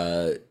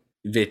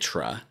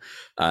Vitra.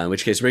 In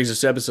which case brings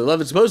us to episode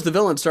 11. Suppose the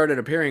villain started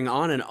appearing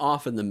on and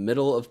off in the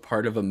middle of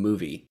part of a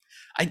movie.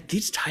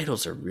 These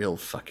titles are real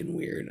fucking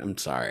weird. I'm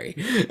sorry.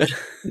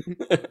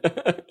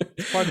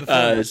 Part of the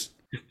fun.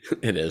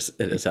 It is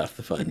half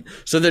the fun.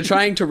 So they're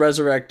trying to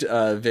resurrect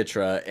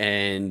Vitra,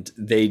 and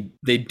they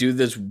do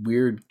this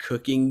weird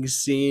cooking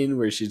scene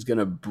where she's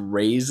gonna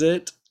braise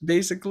it,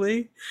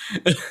 basically.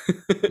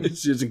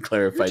 She's using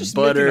clarified Just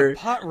butter.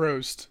 making a pot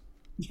roast.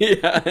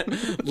 Yeah,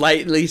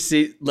 lightly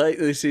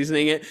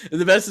seasoning it. And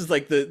the best is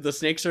like the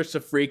snake starts to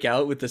freak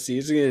out with the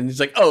seasoning, and he's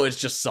like, "Oh, it's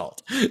just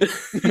salt."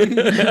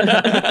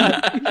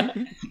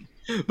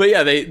 But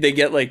yeah, they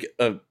get like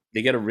a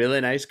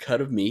really nice cut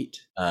of meat,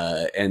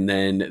 and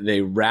then they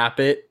wrap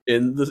it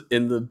in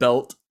the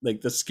belt,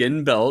 like the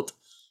skin belt,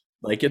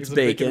 like it's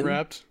bacon.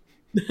 Wrapped.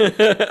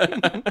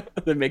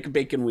 They make a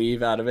bacon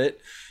weave out of it,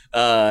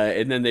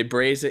 and then they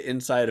braise it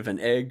inside of an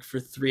egg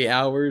for 3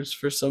 hours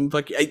for some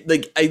fucking.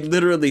 I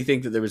literally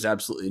think that there was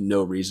absolutely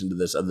no reason to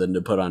this other than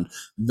to put on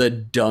the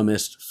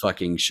dumbest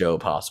fucking show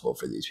possible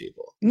for these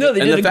people. No,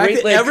 they And did the a fact great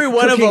that like every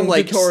one of cooking them,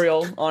 like,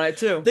 tutorial on it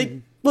too.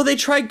 They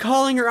tried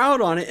calling her out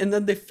on it, and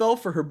then they fell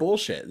for her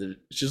bullshit.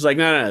 She's like,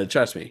 no,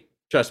 trust me,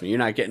 you're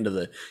not getting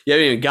to you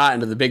haven't even gotten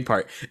to the big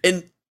part.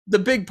 And the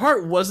big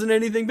part wasn't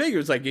anything big. It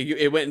was like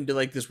it went into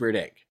like this weird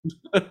egg.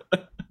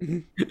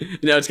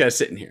 Now it's kind of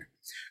sitting here.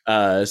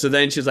 So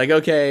then she's like,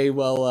 okay,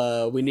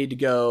 well, we need to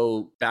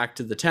go back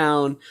to the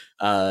town.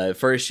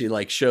 First, she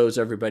like shows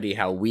everybody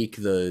how weak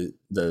the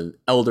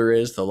elder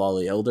is, the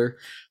lolly elder.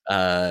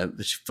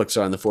 She flicks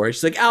her on the forehead.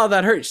 She's like, ow,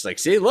 that hurt. She's like,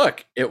 see,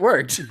 look, it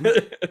worked.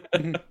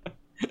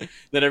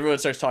 Then everyone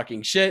starts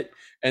talking shit.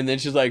 And then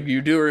she's like,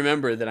 you do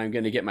remember that I'm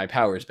going to get my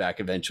powers back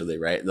eventually,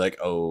 right? And they're like,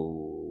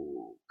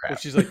 oh, crap. Well,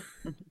 she's like,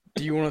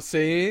 do you want to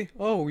say?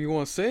 Oh, you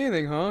want to say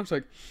anything, huh? She's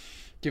like,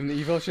 give him the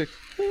eval. She's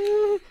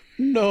like,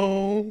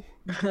 no.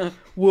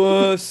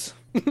 Wuss.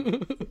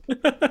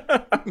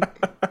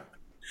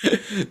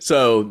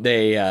 So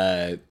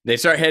they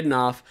start heading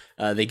off.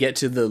 They get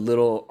to the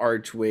little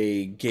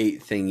archway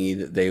gate thingy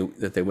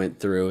that they went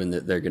through, and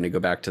that they're going to go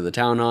back to the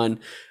town on.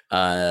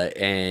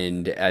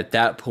 And at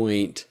that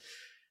point,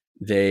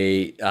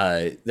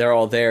 they're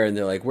all there, and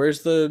they're like,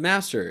 "Where's the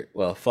master?"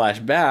 Well,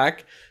 flashback,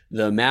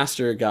 the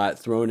master got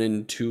thrown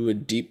into a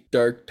deep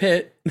dark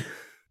pit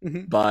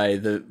by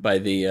the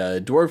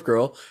dwarf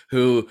girl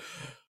who,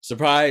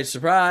 surprise,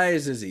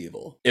 surprise, is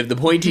evil. If the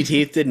pointy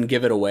teeth didn't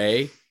give it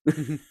away.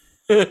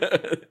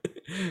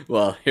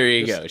 Well, here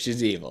you go.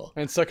 She's evil.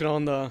 And sucking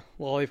on the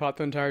lollipop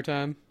the entire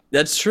time.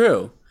 That's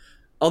true.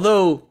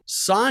 Although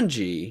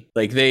Sanji,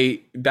 like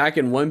back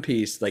in One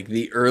Piece, like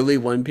the early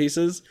One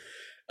Pieces,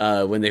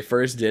 when they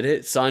first did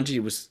it,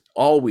 Sanji was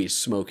always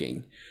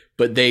smoking,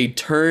 but they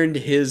turned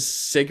his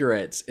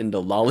cigarettes into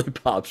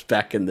lollipops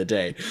back in the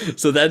day.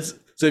 So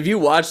if you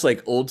watch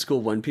like old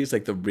school One Piece,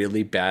 like the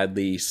really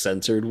badly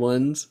censored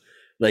ones,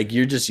 like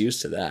you're just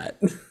used to that.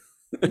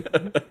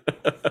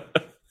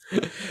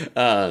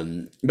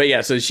 But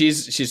yeah, so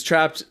she's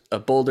trapped, a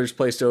boulder's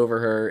placed over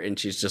her, and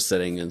she's just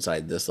sitting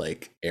inside this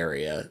like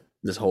area,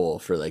 this hole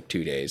for like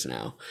 2 days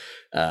now.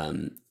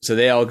 So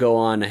they all go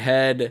on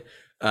ahead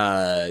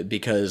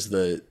because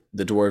the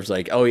dwarves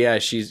like, oh yeah,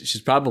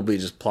 she's probably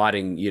just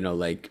plotting, you know,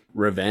 like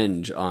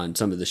revenge on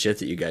some of the shit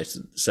that you guys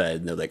said.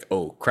 And they're like,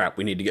 oh crap,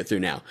 we need to get through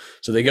now.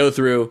 So they go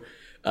through.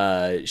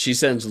 She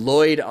sends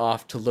Lloyd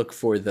off to look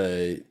for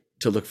the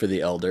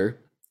elder.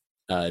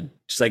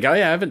 She's like, oh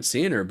yeah, I haven't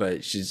seen her,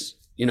 but she's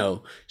in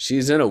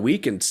a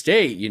weakened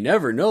state. You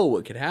never know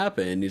what could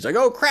happen. And he's like,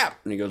 oh crap,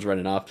 and he goes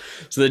running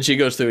off. So then she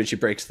goes through and she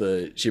breaks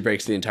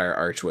the entire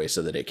archway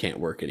so that it can't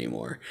work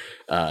anymore.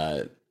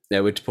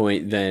 At which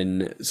point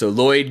then, so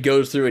Lloyd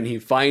goes through and he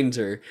finds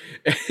her,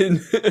 and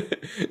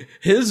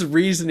his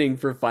reasoning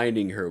for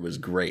finding her was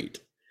great.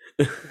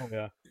 Oh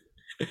yeah.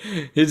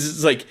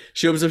 It's like,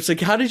 she opens up, she's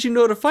like, how did you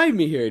know to find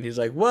me here? And he's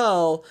like,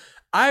 well,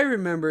 I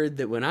remembered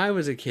that when I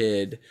was a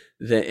kid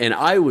and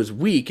I was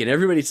weak and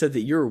everybody said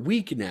that you're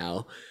weak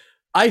now,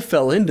 I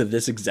fell into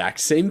this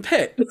exact same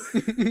pit.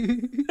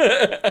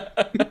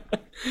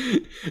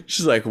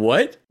 She's like,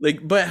 what?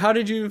 Like, but how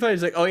did you even find it?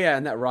 He's like, oh yeah,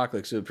 and that rock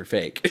looks super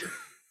fake.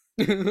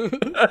 So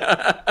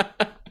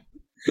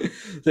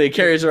he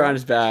carries her on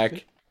his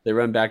back. They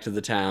run back to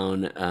the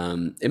town.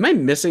 Am I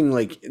missing,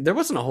 like, there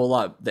wasn't a whole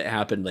lot that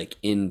happened like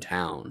in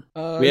town.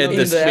 We had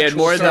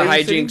more of the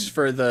hijinks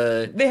for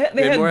the. They had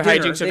more dinner.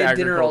 hijinks of they had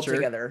dinner all agriculture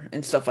together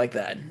and stuff like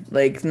that.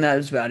 Like, that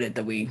was about it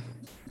that we.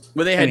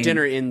 Well, they had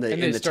dinner in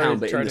the town,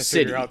 but in the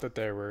city. Figure out that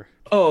they were.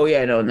 Oh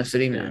yeah, no, in the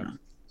city now. Yeah.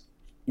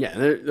 Yeah,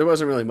 there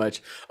wasn't really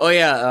much. Oh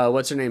yeah,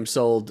 what's her name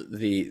sold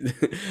the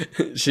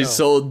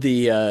sold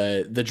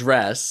the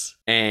dress,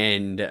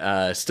 and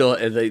still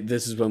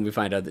this is when we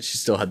find out that she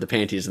still had the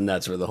panties, and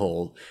that's where the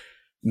whole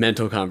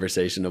mental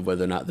conversation of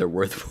whether or not they're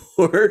worth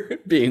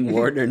being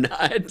worn or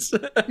not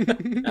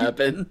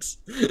happens.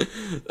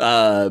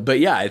 But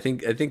yeah, I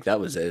think that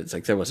was it. It's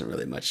like there wasn't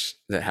really much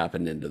that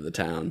happened into the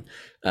town.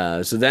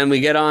 So then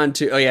we get on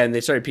to and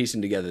they started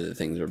piecing together that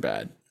things were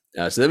bad.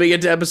 So then we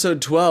get to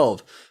episode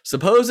 12.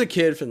 Suppose a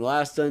kid from the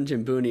last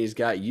Dungeon Boonies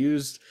got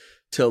used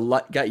to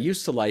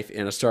life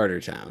in a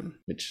starter town,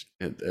 which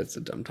it's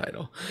a dumb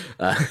title.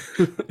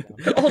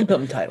 They're all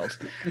dumb titles.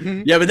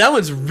 Yeah, but that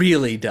one's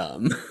really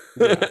dumb.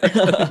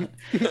 Yeah.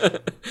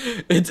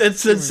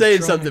 it's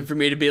saying something for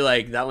me to be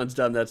like, that one's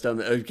dumb, that's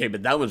dumb. Okay,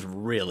 but that was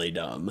really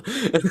dumb.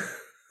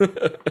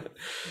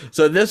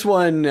 So this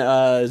one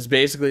is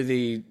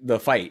basically the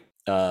fight.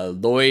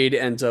 Lloyd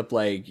ends up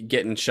like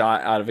getting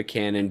shot out of a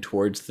cannon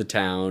towards the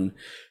town,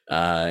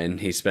 and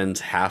he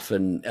spends half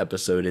an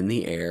episode in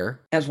the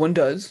air, as one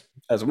does.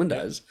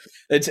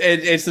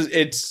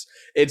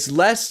 It's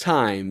less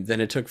time than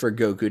it took for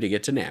Goku to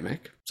get to Namek,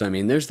 so I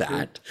mean there's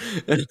that.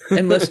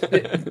 And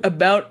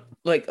about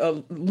like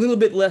a little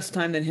bit less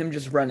time than him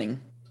just running,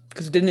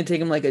 because didn't it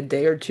take him like a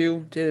day or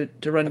two to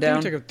run down?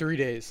 It took him 3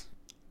 days.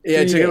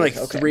 Yeah, it took him like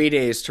 3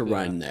 days to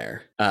run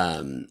there.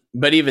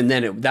 But even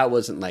then, that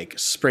wasn't like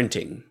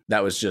sprinting.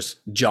 That was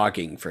just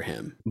jogging for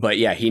him. But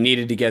yeah, he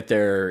needed to get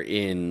there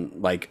in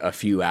like a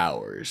few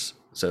hours.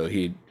 So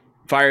he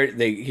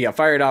got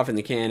fired off in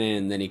the cannon,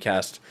 and then he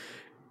cast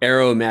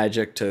arrow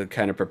magic to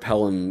kind of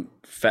propel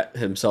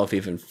himself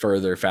even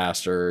further,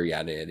 faster,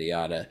 yada,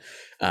 yada,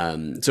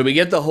 yada. So we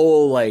get the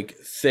whole like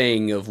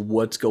thing of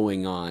what's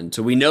going on.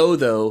 So we know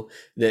though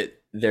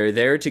that they're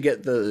there to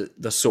get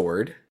the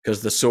sword,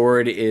 because the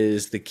sword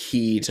is the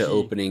key to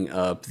opening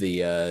up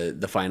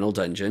the final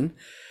dungeon.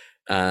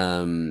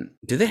 And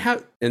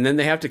then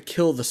they have to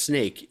kill the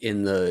snake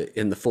in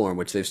the form,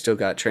 which they've still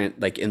got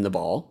in the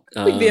ball.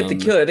 I think they have to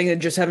kill it. I think they're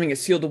just having it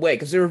sealed away,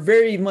 because they were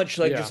very much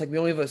like just like we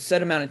only have a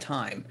set amount of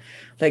time,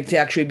 like to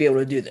actually be able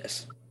to do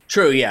this.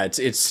 True, yeah,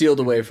 it's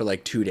sealed away for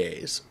like 2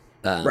 days.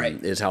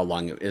 Right, is how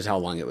long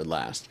it would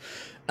last.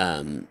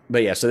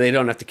 But yeah, so they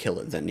don't have to kill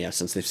it then, yeah,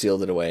 since they've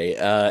sealed it away.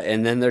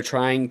 And then they're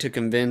trying to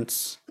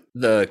convince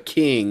the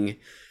king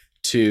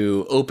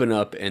to open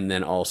up and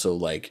then also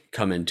like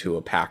come into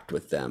a pact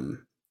with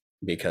them,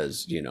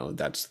 because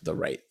that's the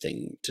right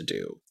thing to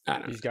do. I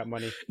don't know. He's got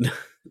money.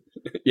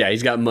 Yeah,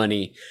 he's got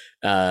money,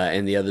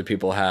 and the other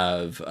people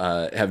have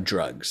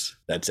drugs.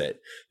 That's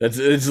it.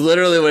 It's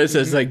literally what it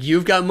says. Like,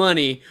 you've got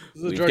money,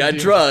 we've got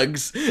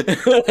drugs.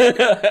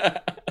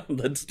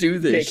 Let's do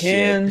this. Shake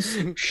hands.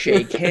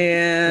 Shake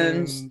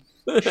hands.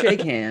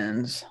 Shake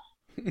hands.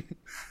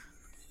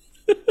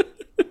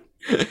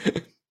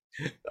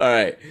 All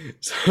right.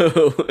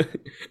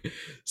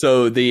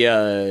 So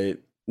the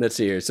let's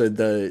see here. So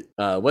the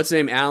what's the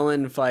name?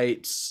 Alan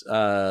fights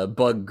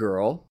Bug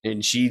Girl,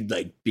 and she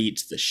like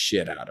beats the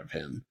shit out of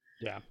him.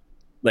 Yeah.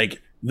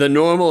 Like the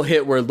normal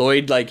hit where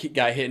Lloyd like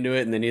got hit into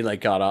it and then he like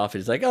got off.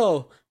 He's like,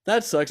 oh,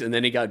 that sucks. And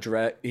then he got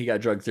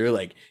drugged through.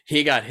 Like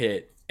he got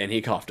hit and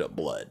he coughed up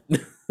blood.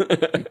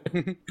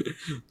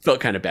 Felt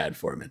kind of bad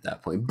for him at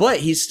that point, but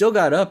he still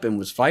got up and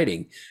was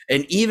fighting,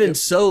 and even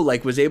so,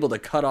 like, was able to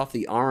cut off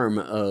the arm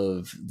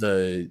of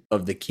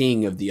the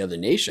king of the other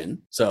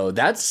nation. So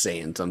that's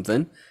saying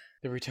something.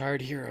 The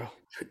retired hero.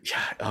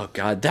 Yeah. Oh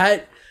God,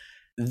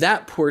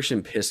 that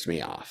portion pissed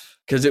me off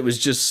because it was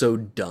just so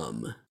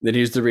dumb that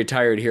he's the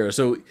retired hero.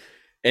 So,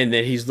 and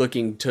that he's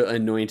looking to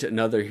anoint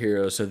another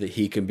hero so that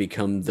he can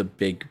become the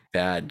big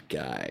bad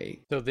guy.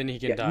 So then he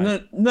can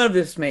die. None of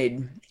this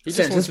made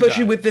sense,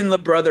 especially within the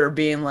brother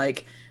being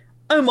like,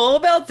 I'm all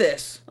about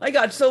this. I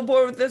got so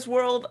bored with this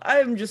world.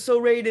 I'm just so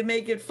ready to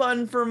make it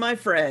fun for my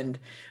friend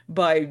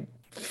by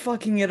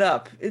fucking it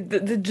up. I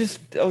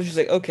was just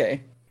like,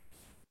 okay.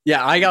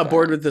 Yeah, I got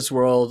bored with this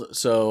world,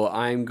 so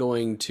I'm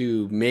going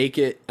to make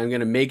it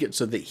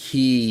so that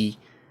he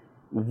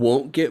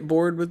won't get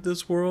bored with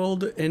this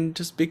world and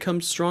just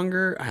become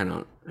stronger. I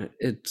don't.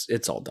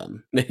 It's all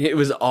dumb. It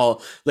was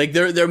all like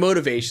their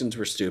motivations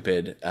were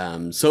stupid.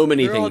 So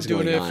many They're things all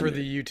doing going it on for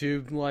the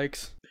YouTube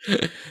likes,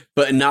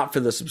 but not for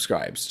the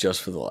subscribes,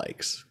 just for the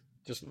likes.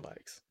 Just the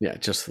likes. Yeah,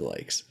 just for the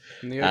likes.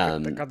 And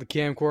they got the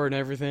camcorder and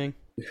everything.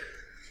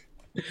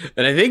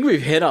 And I think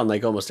we've hit on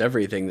like almost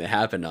everything that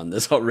happened on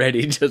this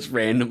already, just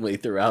randomly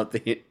throughout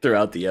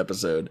the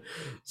episode.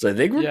 So I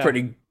think we're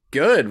pretty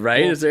good,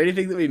 right? Is there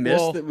anything that we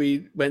missed that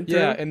we went through?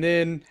 Yeah, and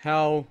then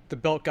how the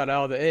belt got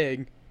out of the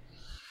egg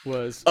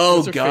was.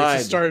 Oh God!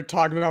 Started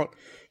talking about.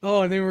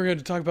 Oh, and then we're going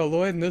to talk about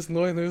Lloyd and this and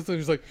Lloyd and this. And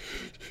he's like,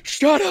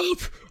 "Shut up!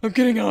 I'm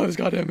getting out of this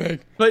goddamn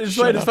egg." But it's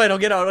fine. It's fine. I'll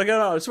get out.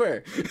 I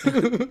swear.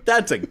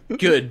 That's a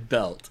good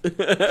belt.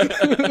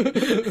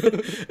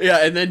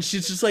 Yeah, and then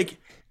she's just like,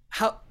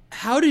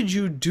 How did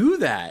you do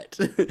that?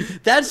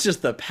 That's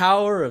just the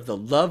power of the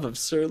love of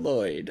Sir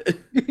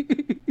Lloyd.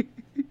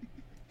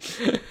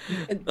 They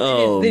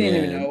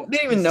didn't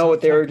even know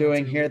what they were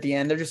doing here at the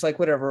end. They're just like,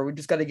 whatever. We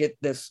just got to get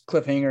this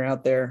cliffhanger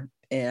out there,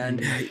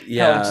 and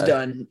how it's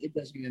done, it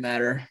doesn't even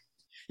matter.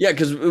 Yeah,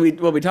 because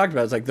what we talked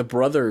about is like the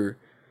brother,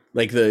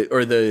 like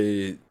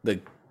the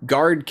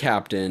guard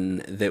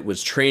captain that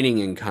was training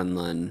in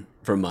Kunlun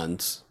for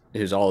months,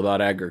 who's all about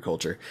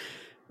agriculture.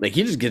 Like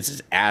he just gets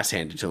his ass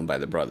handed to him by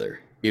the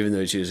brother, even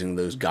though he's using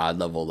those god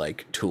level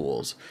like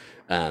tools.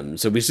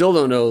 So we still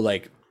don't know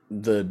like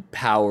the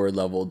power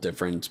level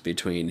difference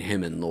between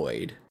him and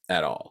Lloyd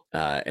at all.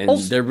 And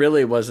also, there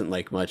really wasn't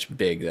like much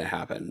big that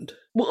happened.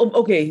 Well,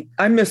 okay,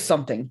 I missed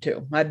something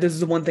too. This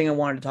is the one thing I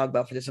wanted to talk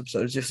about for this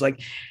episode. It's just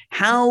like,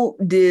 how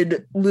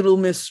did Little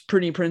Miss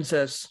Pretty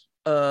Princess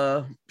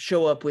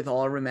show up with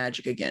all her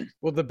magic again?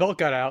 Well, the belt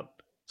got out.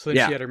 So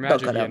then she had her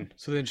magic again.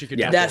 So then she could.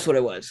 Yeah, that's what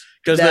it was.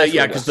 Because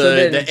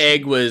the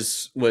egg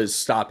was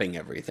stopping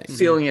everything,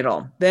 sealing it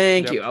all.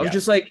 Thank you. I was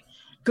just like,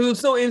 because it was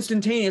so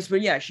instantaneous. But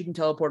yeah, she can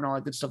teleport and all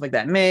that good stuff like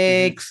that.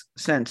 Makes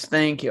sense.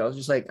 Thank you. I was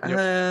just like,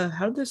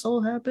 how did this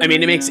all happen? I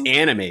mean, it makes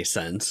anime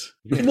sense.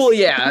 Well,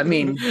 yeah. I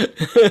mean,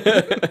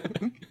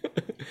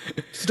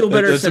 still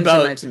better than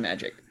Knights and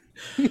Magic.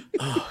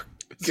 Oh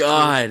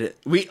God,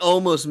 we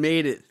almost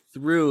made it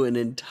through an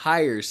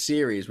entire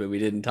series where we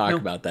didn't talk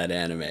about that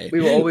anime.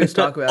 We will always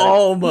talk about it.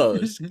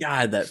 Almost.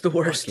 God, that's the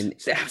worst.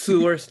 It's the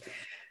absolute worst.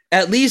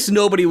 At least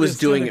nobody was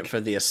doing it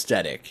for the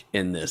aesthetic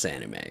in this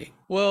anime.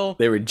 Well,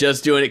 they were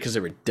just doing it because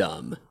they were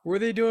dumb. Were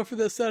they doing it for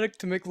the aesthetic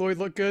to make Lloyd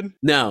look good?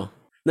 No,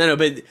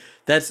 but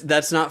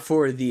that's not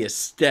for the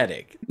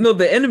aesthetic. No,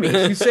 the enemy.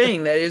 He's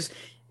saying that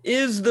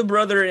is the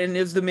brother and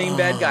is the main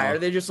bad guy. Are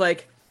they just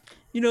like,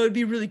 it'd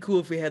be really cool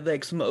if we had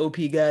like some OP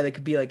guy that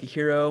could be like a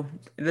hero.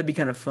 That'd be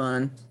kind of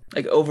fun.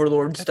 Like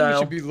Overlord style. I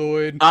think it should be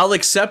Lloyd. I'll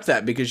accept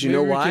that because you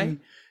know why?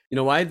 You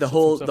know why? The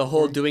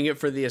whole doing it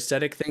for the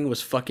aesthetic thing was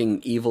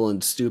fucking evil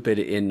and stupid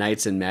in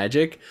Knights and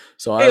Magic.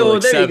 So I will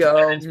accept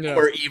that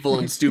for evil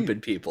and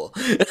stupid people.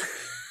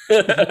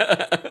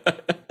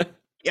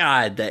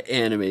 God, that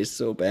anime is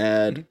so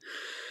bad.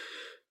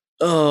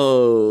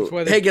 Oh,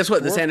 hey, guess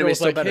what? This anime is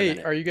so bad.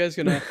 Hey, are you guys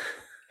gonna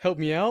help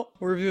me out?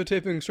 We're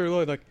videotaping Sir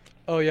Lloyd. Like,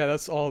 oh yeah,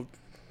 that's all.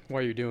 Why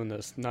you're doing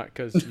this? Not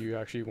because you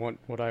actually want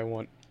what I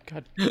want.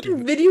 God, you're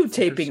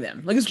videotaping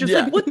them. Like, it's just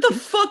like, what the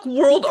fuck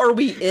world are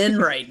we in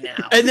right now?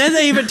 And then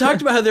they even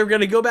talked about how they were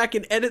going to go back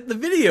and edit the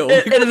video.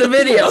 Edit the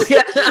video.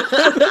 Yeah.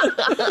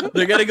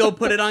 They're going to go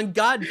put it on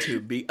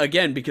GodTube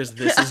again because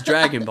this is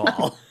Dragon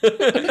Ball.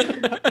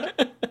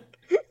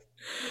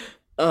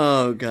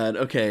 Oh, God.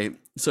 Okay.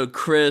 So,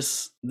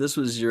 Chris, this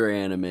was your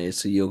anime,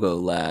 so you'll go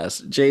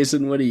last.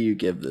 Jason, what do you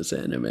give this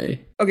anime?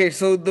 Okay,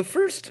 so the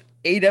first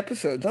 8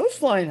 episodes, I was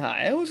flying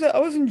high. I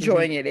was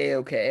enjoying it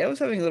A-okay. I was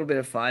having a little bit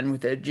of fun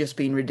with it just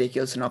being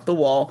ridiculous and off the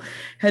wall.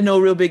 Had no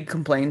real big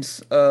complaints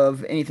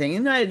of anything,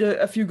 and I had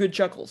a few good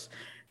chuckles.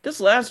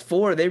 This last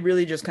 4, they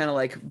really just kind of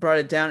like brought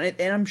it down,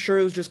 and I'm sure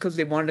it was just because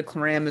they wanted to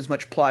cram as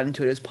much plot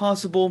into it as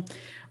possible,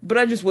 but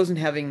I just wasn't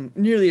having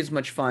nearly as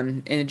much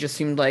fun, and it just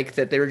seemed like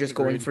that they were just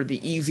going for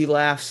the easy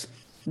laughs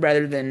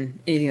rather than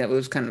anything that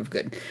was kind of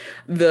good.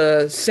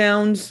 The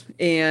sounds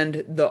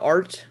and the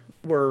art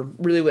were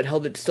really what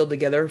held it still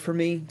together for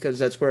me, because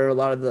that's where a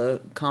lot of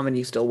the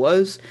comedy still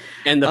was.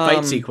 And the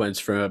fight sequence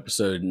from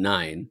episode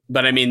 9.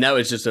 But I mean, that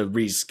was just a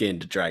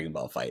reskinned Dragon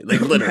Ball fight.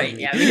 Like literally. Right,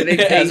 yeah,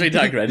 as we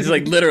talked about, it's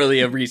like literally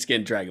a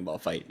reskinned Dragon Ball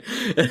fight.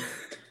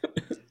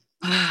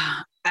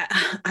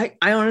 I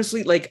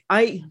honestly, like,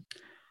 I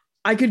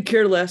could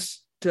care less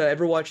to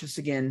ever watch this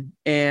again.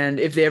 And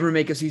if they ever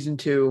make a season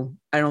 2,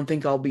 I don't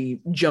think I'll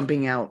be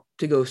jumping out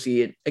to go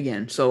see it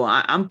again. So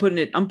I'm putting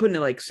it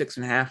like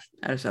 6.5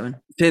 out of 7.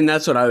 And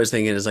that's what I was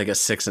thinking, is like a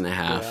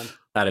 6.5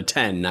 out of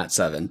 10, not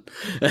 7.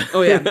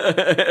 Oh yeah, like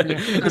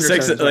a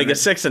 6.5,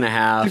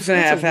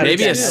 6.5,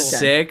 maybe a 6.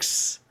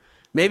 6,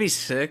 maybe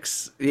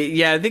 6.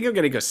 Yeah, I think I'm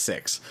gonna go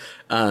 6,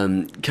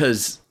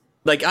 because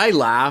like I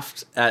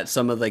laughed at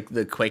some of like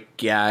the quick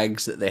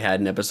gags that they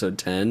had in episode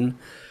 10,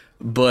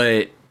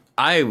 but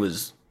I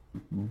was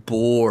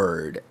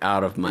bored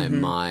out of my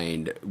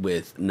mind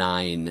with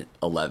 9,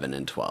 11,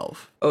 and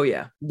 12. Oh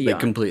yeah, like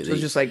completely. So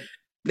it's just like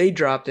they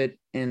dropped it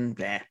and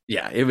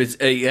yeah, it was.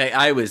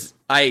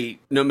 I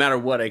no matter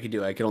what I could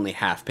do, I could only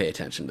half pay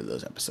attention to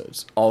those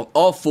episodes.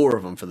 All 4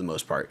 of them for the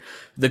most part.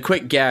 The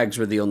quick gags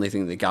were the only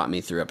thing that got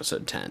me through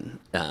episode 10.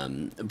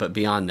 But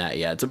beyond that,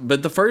 yeah.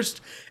 But the first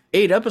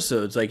 8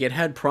 episodes, like, it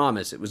had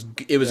promise. It was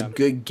a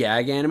good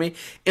gag anime,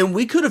 and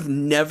we could have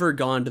never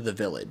gone to the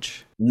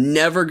village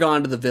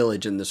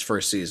in this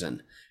first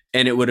season,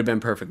 and it would have been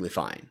perfectly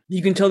fine.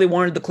 You can tell they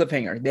wanted the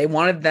cliffhanger. They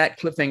wanted that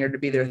cliffhanger to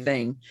be their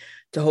thing,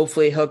 to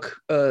hopefully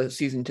hook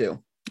season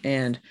 2.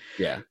 And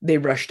they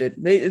rushed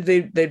it.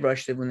 They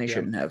rushed it when they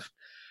shouldn't have.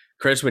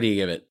 Chris, what do you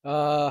give it?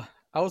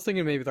 I was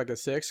thinking maybe like a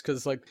 6,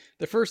 because like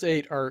the first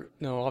 8 are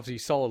obviously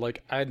solid.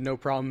 Like I had no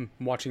problem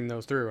watching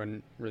those through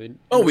and really.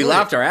 We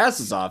laughed our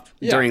asses off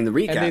during the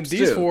recaps. And then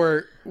these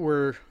 4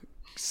 were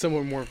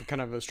somewhat more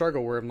kind of a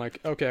struggle, where I'm like,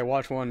 okay, I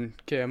watch one,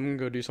 okay, I'm gonna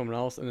go do something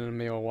else, and then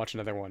maybe I'll watch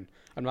another one.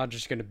 I'm not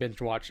just gonna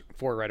binge watch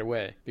 4 right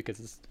away, because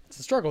it's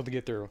a struggle to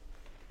get through.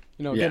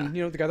 Again,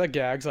 they got that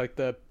gags, like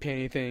the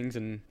panty things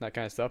and that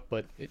kind of stuff,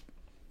 but it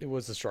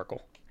was a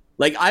struggle.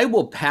 Like, I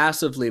will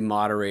passively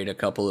moderate a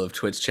couple of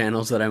Twitch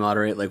channels that I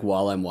moderate, like,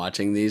 while I'm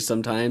watching these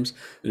sometimes.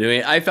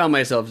 Anyway, I found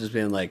myself just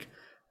being like,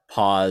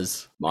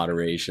 pause,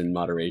 moderation.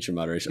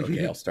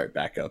 Okay, I'll start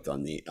back up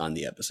on the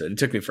episode. It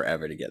took me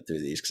forever to get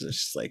through these, because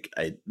it's just like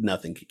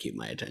nothing could keep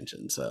my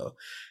attention. So,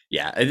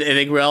 yeah, I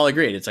think we all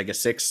agreed. It's like a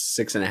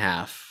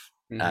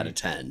 6.5 out of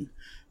 10.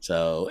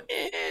 So,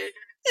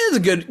 it's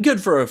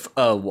good for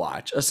a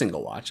watch, a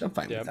single watch. I'm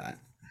fine with that.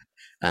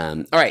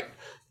 All right.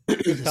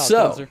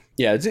 So,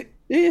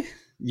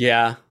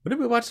 yeah. What did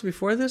we watch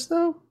before this,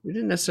 though? We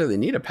didn't necessarily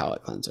need a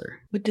palate cleanser.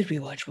 What did we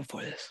watch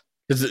before this?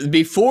 Because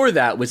before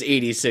that was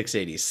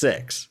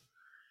 86,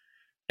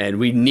 and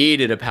we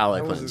needed a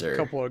palate cleanser. A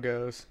couple of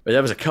goes. But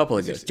that was a couple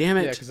of goes. Damn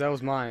it! Yeah, because that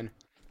was mine.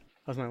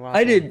 That was my last.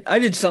 I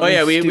did something. Oh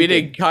yeah, we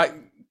did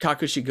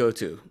Kakushi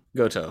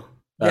Goto.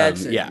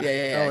 That's it. Yeah.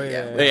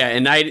 Yeah.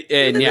 And I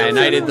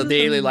did The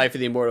Daily Life of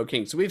the Immortal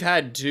King. So we've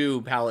had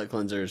 2 palate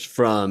cleansers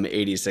from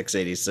 86.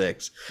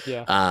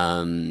 Yeah.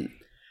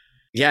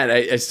 Yeah, and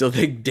I still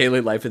think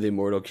Daily Life of the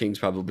Immortal King is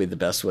probably the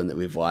best one that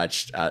we've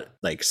watched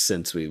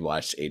since we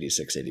watched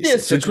 86.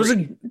 Yes, which was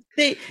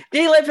Daily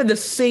Life had the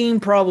same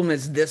problem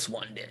as this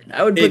one did.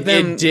 I would put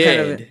them.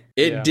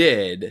 It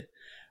did,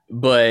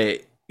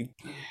 but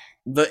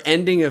the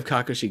ending of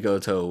Kakushi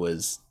Goto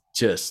was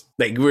just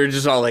like, we're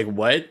just all like,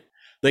 what?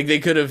 Like, they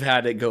could have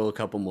had it go a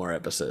couple more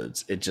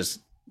episodes. It just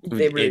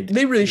they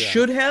really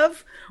should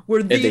have.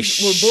 Where both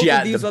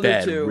of these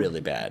other 2 really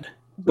bad.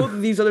 Both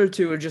of these other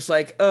 2 are just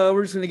like,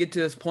 we're just gonna get to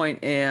this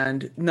point,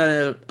 and none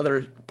of the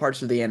other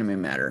parts of the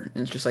anime matter.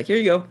 And it's just like, here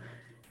you go.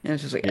 And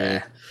it's just like,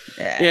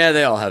 Yeah,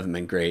 they all haven't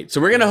been great. So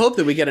we're gonna hope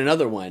that we get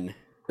another one.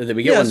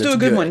 Let's do a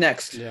good one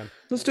next. Yeah.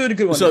 Let's do a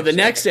good one. So the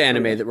next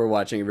anime that we're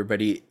watching,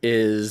 everybody,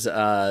 is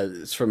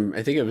it's from,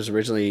 I think it was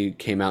originally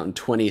came out in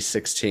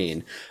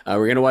 2016.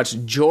 We're gonna watch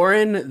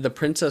Jorin, the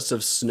Princess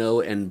of Snow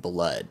and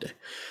Blood.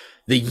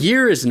 The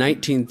year is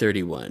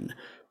 1931.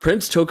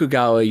 Prince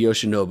Tokugawa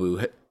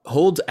Yoshinobu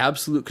holds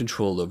absolute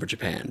control over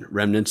Japan.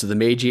 Remnants of the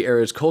Meiji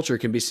era's culture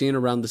can be seen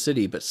around the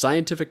city, but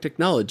scientific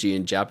technology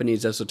and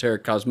Japanese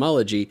esoteric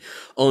cosmology,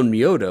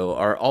 Onmyodo,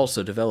 are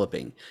also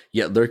developing.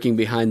 Yet lurking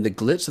behind the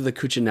glitz of the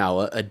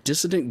Kuchinawa, a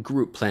dissident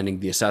group planning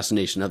the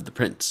assassination of the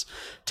prince.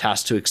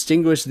 Tasked to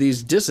extinguish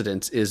these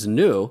dissidents is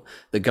Nu,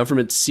 the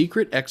government's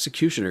secret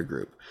executioner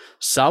group.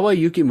 Sawa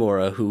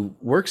Yukimura, who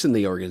works in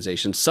the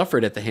organization,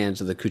 suffered at the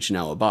hands of the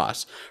Kuchinawa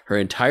boss. Her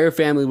entire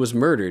family was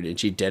murdered, and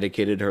she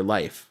dedicated her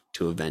life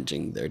to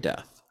avenging their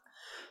death.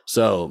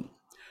 So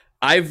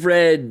I've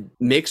read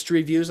mixed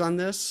reviews on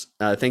this.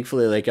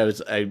 Thankfully, like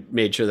I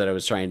made sure that I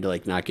was trying to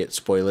like not get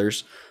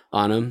spoilers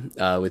on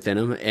them within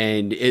them,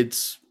 and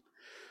it's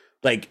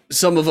like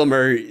some of them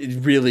are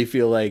really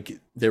feel like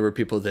there were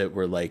people that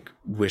were like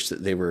wish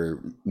that they were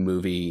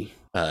movie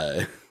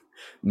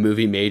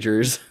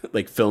majors,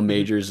 like film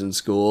majors in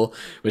school,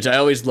 which I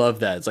always love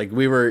that. It's like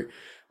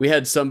we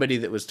had somebody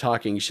that was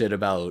talking shit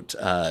about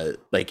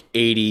like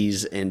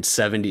 80s and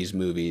 70s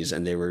movies,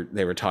 and they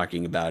were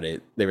talking about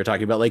it. They were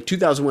talking about like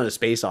 2001: A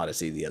Space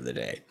Odyssey the other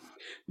day,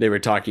 they were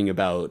talking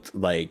about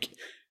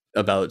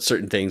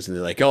certain things, and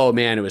they're like, oh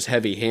man, it was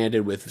heavy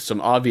handed with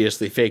some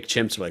obviously fake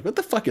chimps. I'm like, what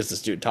the fuck is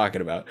this dude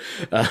talking about?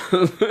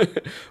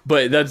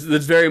 But that's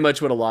very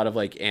much what a lot of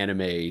like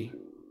anime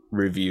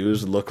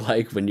reviews look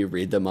like when you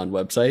read them on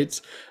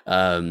websites.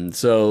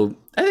 So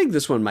I think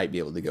this one might be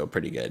able to go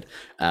pretty good.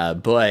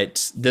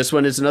 But this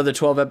one is another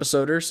 12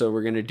 episoder. So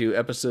we're going to do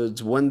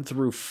episodes 1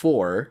 through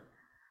 4,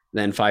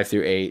 then 5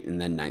 through 8,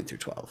 and then 9 through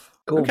 12.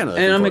 Cool.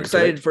 And I'm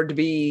excited for it to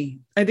be,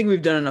 I think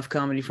we've done enough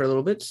comedy for a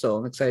little bit. So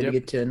I'm excited to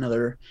get to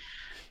another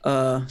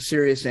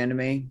serious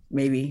anime,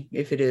 maybe,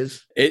 if it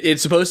is.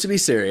 It's supposed to be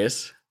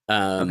serious.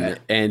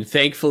 And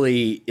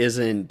thankfully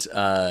isn't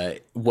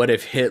what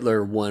if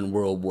Hitler won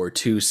World War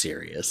II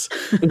serious.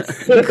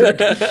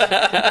 Because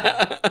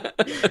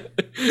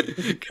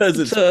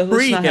it's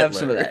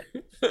pre-Hitler.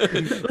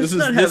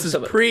 This is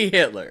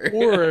pre-Hitler.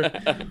 Or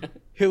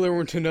Hitler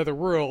went to another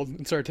world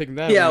and started taking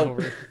that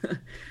over.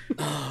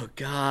 Oh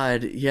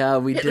God, yeah,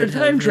 we Hitler did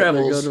time have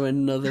travels. Hitler go to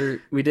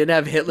another. We did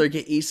have Hitler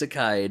get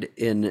isekai'd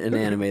in an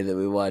anime that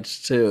we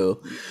watched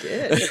too.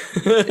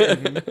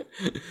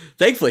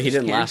 Thankfully, he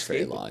didn't last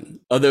very long.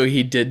 Although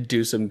he did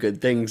do some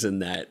good things in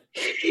that,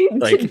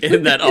 like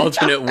in that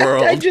alternate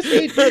world. I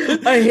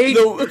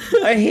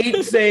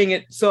hate saying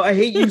it. So I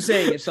hate you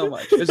saying it so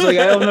much. It's like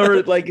I don't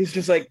never like. It's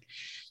just like.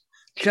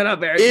 Shut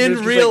up, Eric.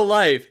 In real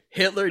life,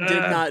 Hitler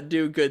did not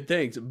do good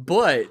things,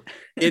 but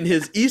in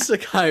his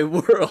isekai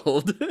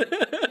world,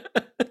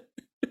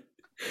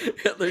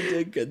 Hitler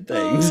did good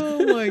things.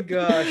 Oh my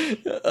gosh.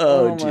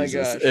 Oh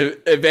Jesus.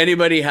 If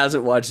anybody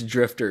hasn't watched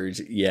Drifters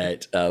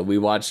yet, we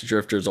watched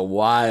Drifters a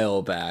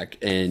while back,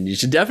 and you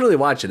should definitely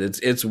watch it.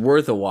 It's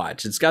worth a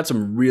watch. It's got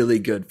some really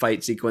good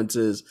fight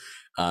sequences.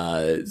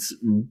 It's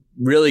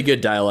really good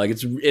dialogue.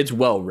 It's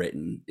well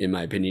written, in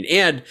my opinion,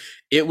 and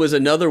it was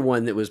another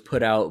one that was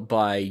put out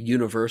by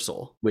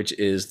Universal, which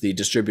is the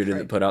distributor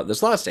that put out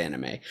this last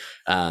anime.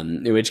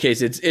 In which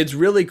case, it's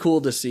really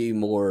cool to see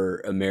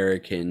more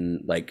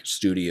American like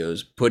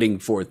studios putting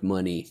forth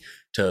money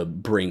to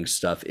bring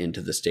stuff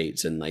into the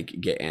States and like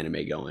get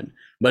anime going,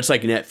 much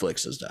like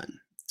Netflix has done.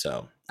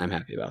 So I'm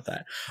happy about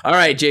that. All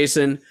right,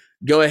 Jason,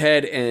 go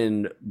ahead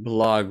and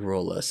blog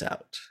roll us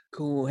out.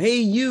 Cool. Hey,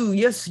 you.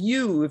 Yes,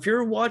 you. If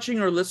you're watching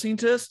or listening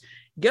to us,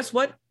 guess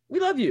what? We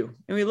love you,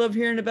 and we love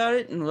hearing about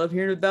it, and we love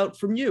hearing about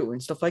from you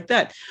and stuff like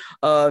that.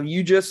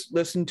 You just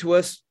listened to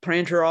us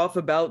pranter off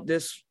about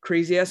this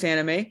crazy ass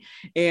anime,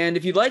 and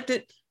if you liked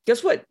it,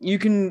 guess what? You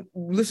can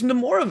listen to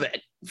more of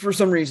it for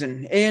some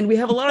reason, and we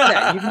have a lot of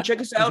that. You can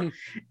check us out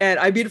at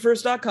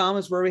ibeatitfirst.com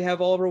is where we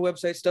have all of our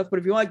website stuff. But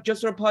if you like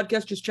just our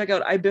podcast, just check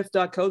out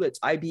ibif.co. That's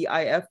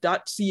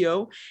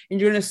ibif.co,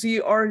 and you're going to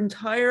see our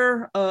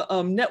entire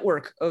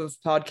network of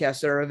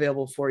podcasts that are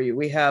available for you.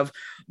 We have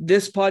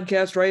this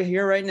podcast right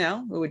here, right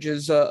now, which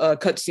is a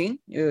cutscene,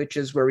 which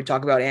is where we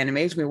talk about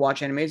animes. We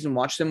watch animes and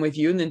watch them with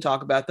you, and then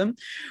talk about them.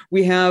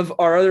 We have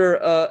our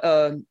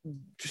other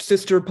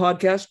sister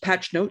podcast,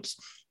 Patch Notes,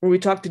 where we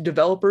talk to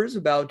developers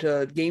about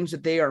games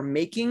that they are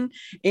making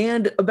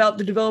and about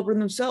the developer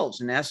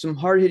themselves, and ask some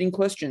hard-hitting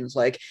questions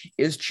like,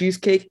 is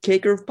cheesecake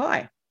cake or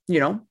pie? You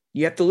know,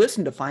 you have to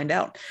listen to find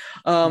out.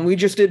 We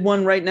just did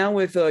one right now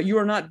with You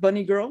Are Not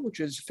Bunny Girl, which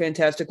is a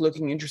fantastic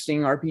looking,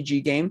 interesting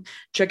RPG game.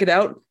 Check it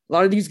out. A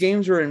lot of these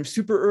games are in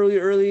super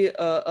early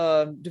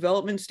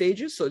development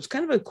stages, so it's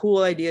kind of a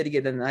cool idea to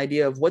get an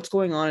idea of what's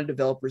going on in a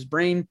developer's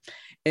brain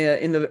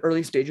in the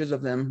early stages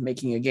of them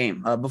making a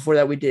game. Before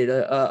that, we did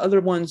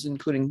other ones,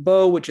 including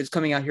Bo, which is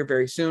coming out here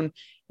very soon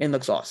and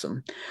looks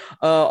awesome.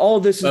 All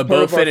of this is part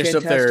Bo of our finished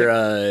up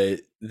their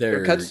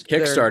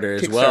Kickstarter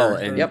as well,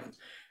 and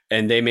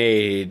and they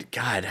made,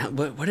 God,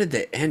 what did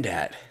they end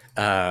at?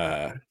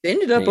 They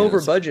ended up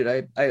over budget.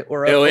 It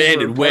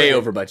ended way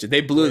over budget.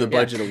 They blew the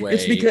budget away.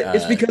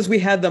 It's because we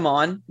had them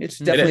on. It's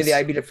definitely the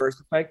I Beat It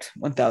First effect.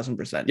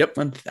 1000%. Yep,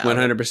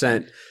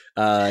 100%.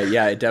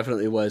 Yeah, it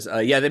definitely was.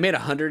 Yeah, they made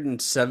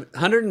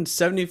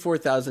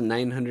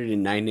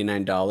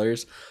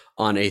 $174,999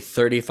 on a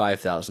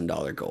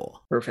 $35,000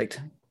 goal.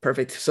 Perfect.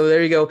 So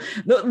there you go.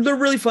 They're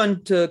really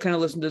fun to kind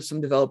of listen to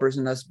some developers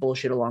and us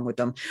bullshit along with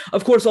them.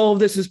 Of course, all of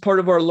this is part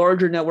of our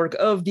larger network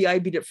of the I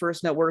Beat It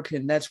First network,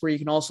 and that's where you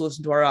can also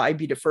listen to our I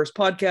Beat It First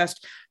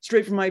podcast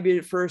straight from I Beat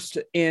It First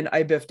and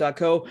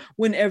ibif.co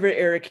whenever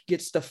Eric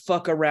gets the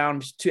fuck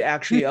around to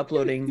actually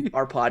uploading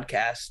our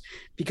podcast,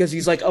 because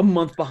he's like a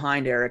month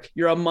behind. Eric,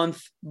 you're a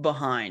month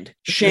behind.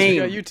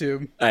 Shame.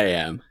 YouTube. I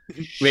am.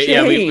 We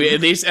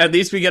at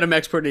least we get them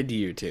exported to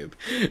YouTube.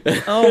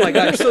 Oh my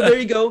gosh. So there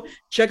you go.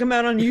 Check them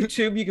out on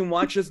YouTube. You can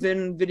watch us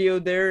then video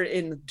there.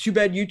 And too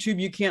bad YouTube,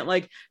 you can't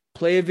like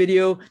play a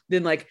video,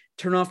 then like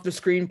turn off the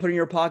screen, put it in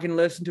your pocket and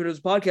listen to it as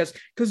a podcast,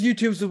 because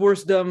YouTube's the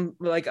worst dumb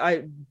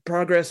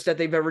progress that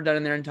they've ever done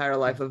in their entire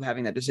life of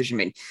having that decision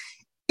made.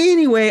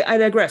 Anyway, I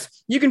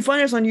digress. You can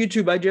find us on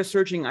YouTube by just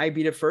searching I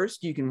Beat It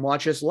First. You can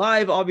watch us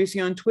live,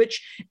 obviously, on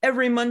Twitch.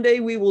 Every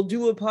Monday, we will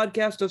do a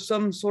podcast of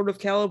some sort of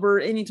caliber,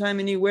 anytime,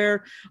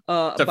 anywhere.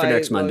 Except for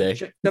next Monday.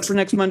 Except for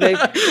next Monday.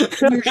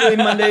 Usually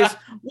Mondays.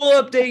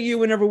 We'll update you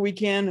whenever we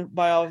can,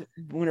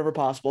 whenever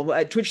possible.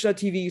 At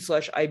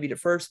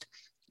twitch.tv/IBeatItFirst.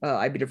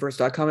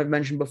 IBeatItFirst.com, I've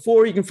mentioned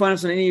before. You can find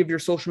us on any of your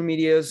social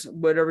medias,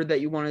 whatever that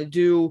you want to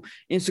do.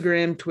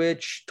 Instagram,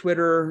 Twitch,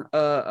 Twitter,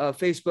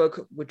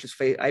 Facebook, which is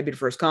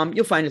IBeatItFirst.com.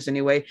 You'll find us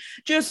anyway.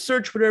 Just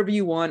search whatever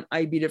you want.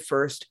 I Beat It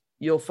First.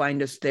 You'll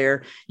find us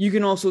there. You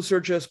can also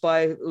search us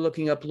by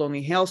looking up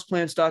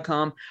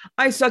lonelyhouseplants.com,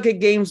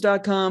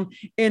 isuckatgames.com,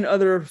 and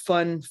other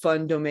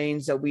fun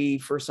domains that we,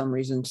 for some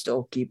reason,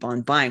 still keep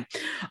on buying.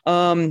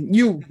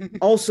 You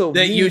also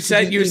you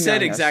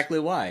said exactly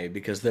why,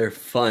 because they're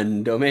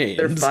fun domains.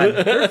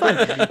 They're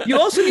fun. You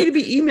also need to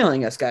be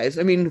emailing us, guys.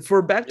 I mean,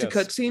 for Back to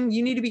Cutscene,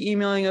 you need to be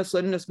emailing us,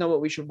 letting us know what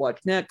we should watch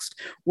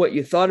next, what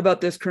you thought about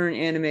this current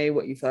anime,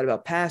 what you thought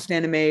about past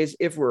animes,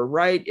 if we're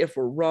right, if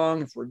we're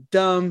wrong, if we're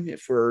dumb,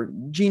 if we're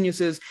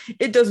geniuses.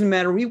 It doesn't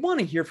matter. We want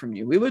to hear from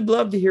you. We would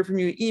love to hear from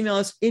you. Email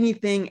us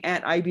anything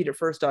at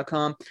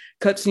ibeatitfirst.com,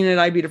 cutscene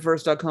at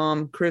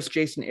ibeatitfirst.com, Chris,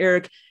 Jason,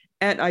 Eric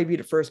at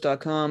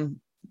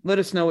ibeatitfirst.com. Let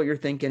us know what you're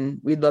thinking.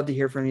 We'd love to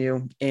hear from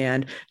you.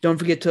 And don't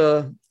forget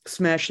to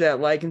smash that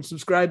like and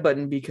subscribe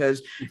button,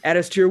 because add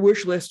us to your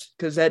wish list,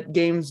 because that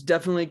game's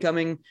definitely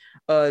coming.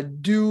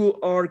 Do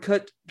our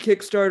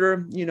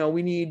Kickstarter.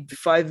 We need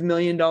 $5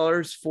 million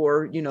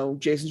for,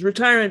 Jason's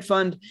retirement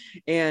fund,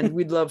 and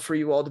we'd love for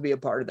you all to be a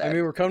part of that. I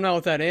mean, we're coming out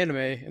with that anime,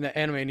 and that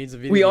anime needs a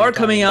video. We are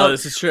coming out. Oh,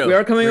 this is true. We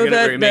are coming out with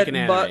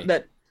that.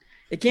 That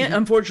it can't.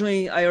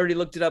 Unfortunately, I already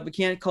looked it up. We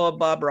can't call it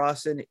Bob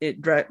Ross and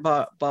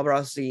Bob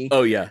Ross Z.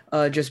 Oh yeah.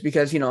 Just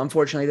because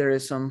unfortunately there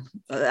is some.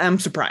 I'm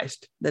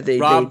surprised that they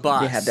have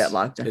that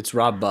locked in. It's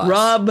Rob Boss.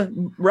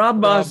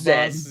 Rob Boss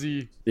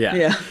Z.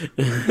 Yeah.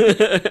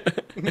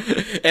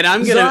 And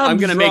I'm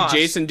gonna make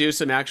Jason do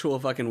some actual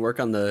fucking work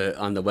on the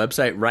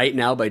website right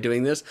now by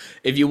doing this.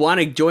 If you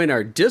want to join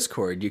our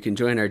Discord, you can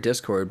join our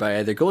Discord by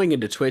either going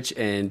into Twitch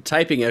and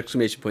typing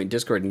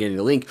 !Discord and getting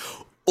the link,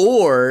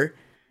 or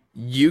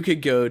you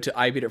could go to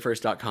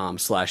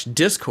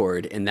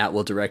ibeatitfirst.com/Discord, and that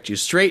will direct you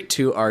straight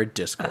to our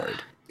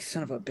Discord.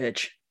 Son of a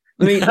bitch.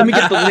 Let me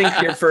get the link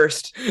here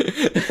first.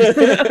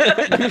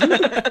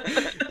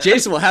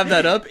 Jason will have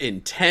that up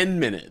in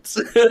 10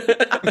 minutes.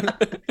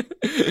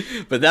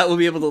 But that will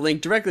be able to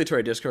link directly to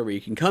our Discord, where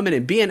you can come in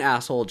and be an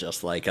asshole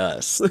just like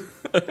us.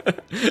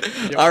 Yep.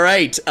 All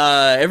right.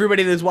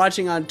 Everybody that's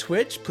watching on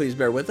Twitch, please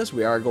bear with us.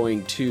 We are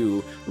going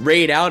to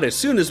raid out as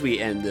soon as we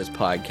end this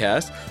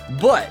podcast.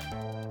 But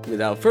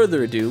without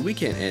further ado, we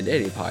can't end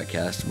any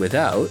podcast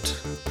without...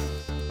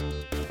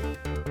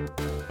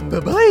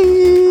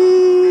 Bye-bye!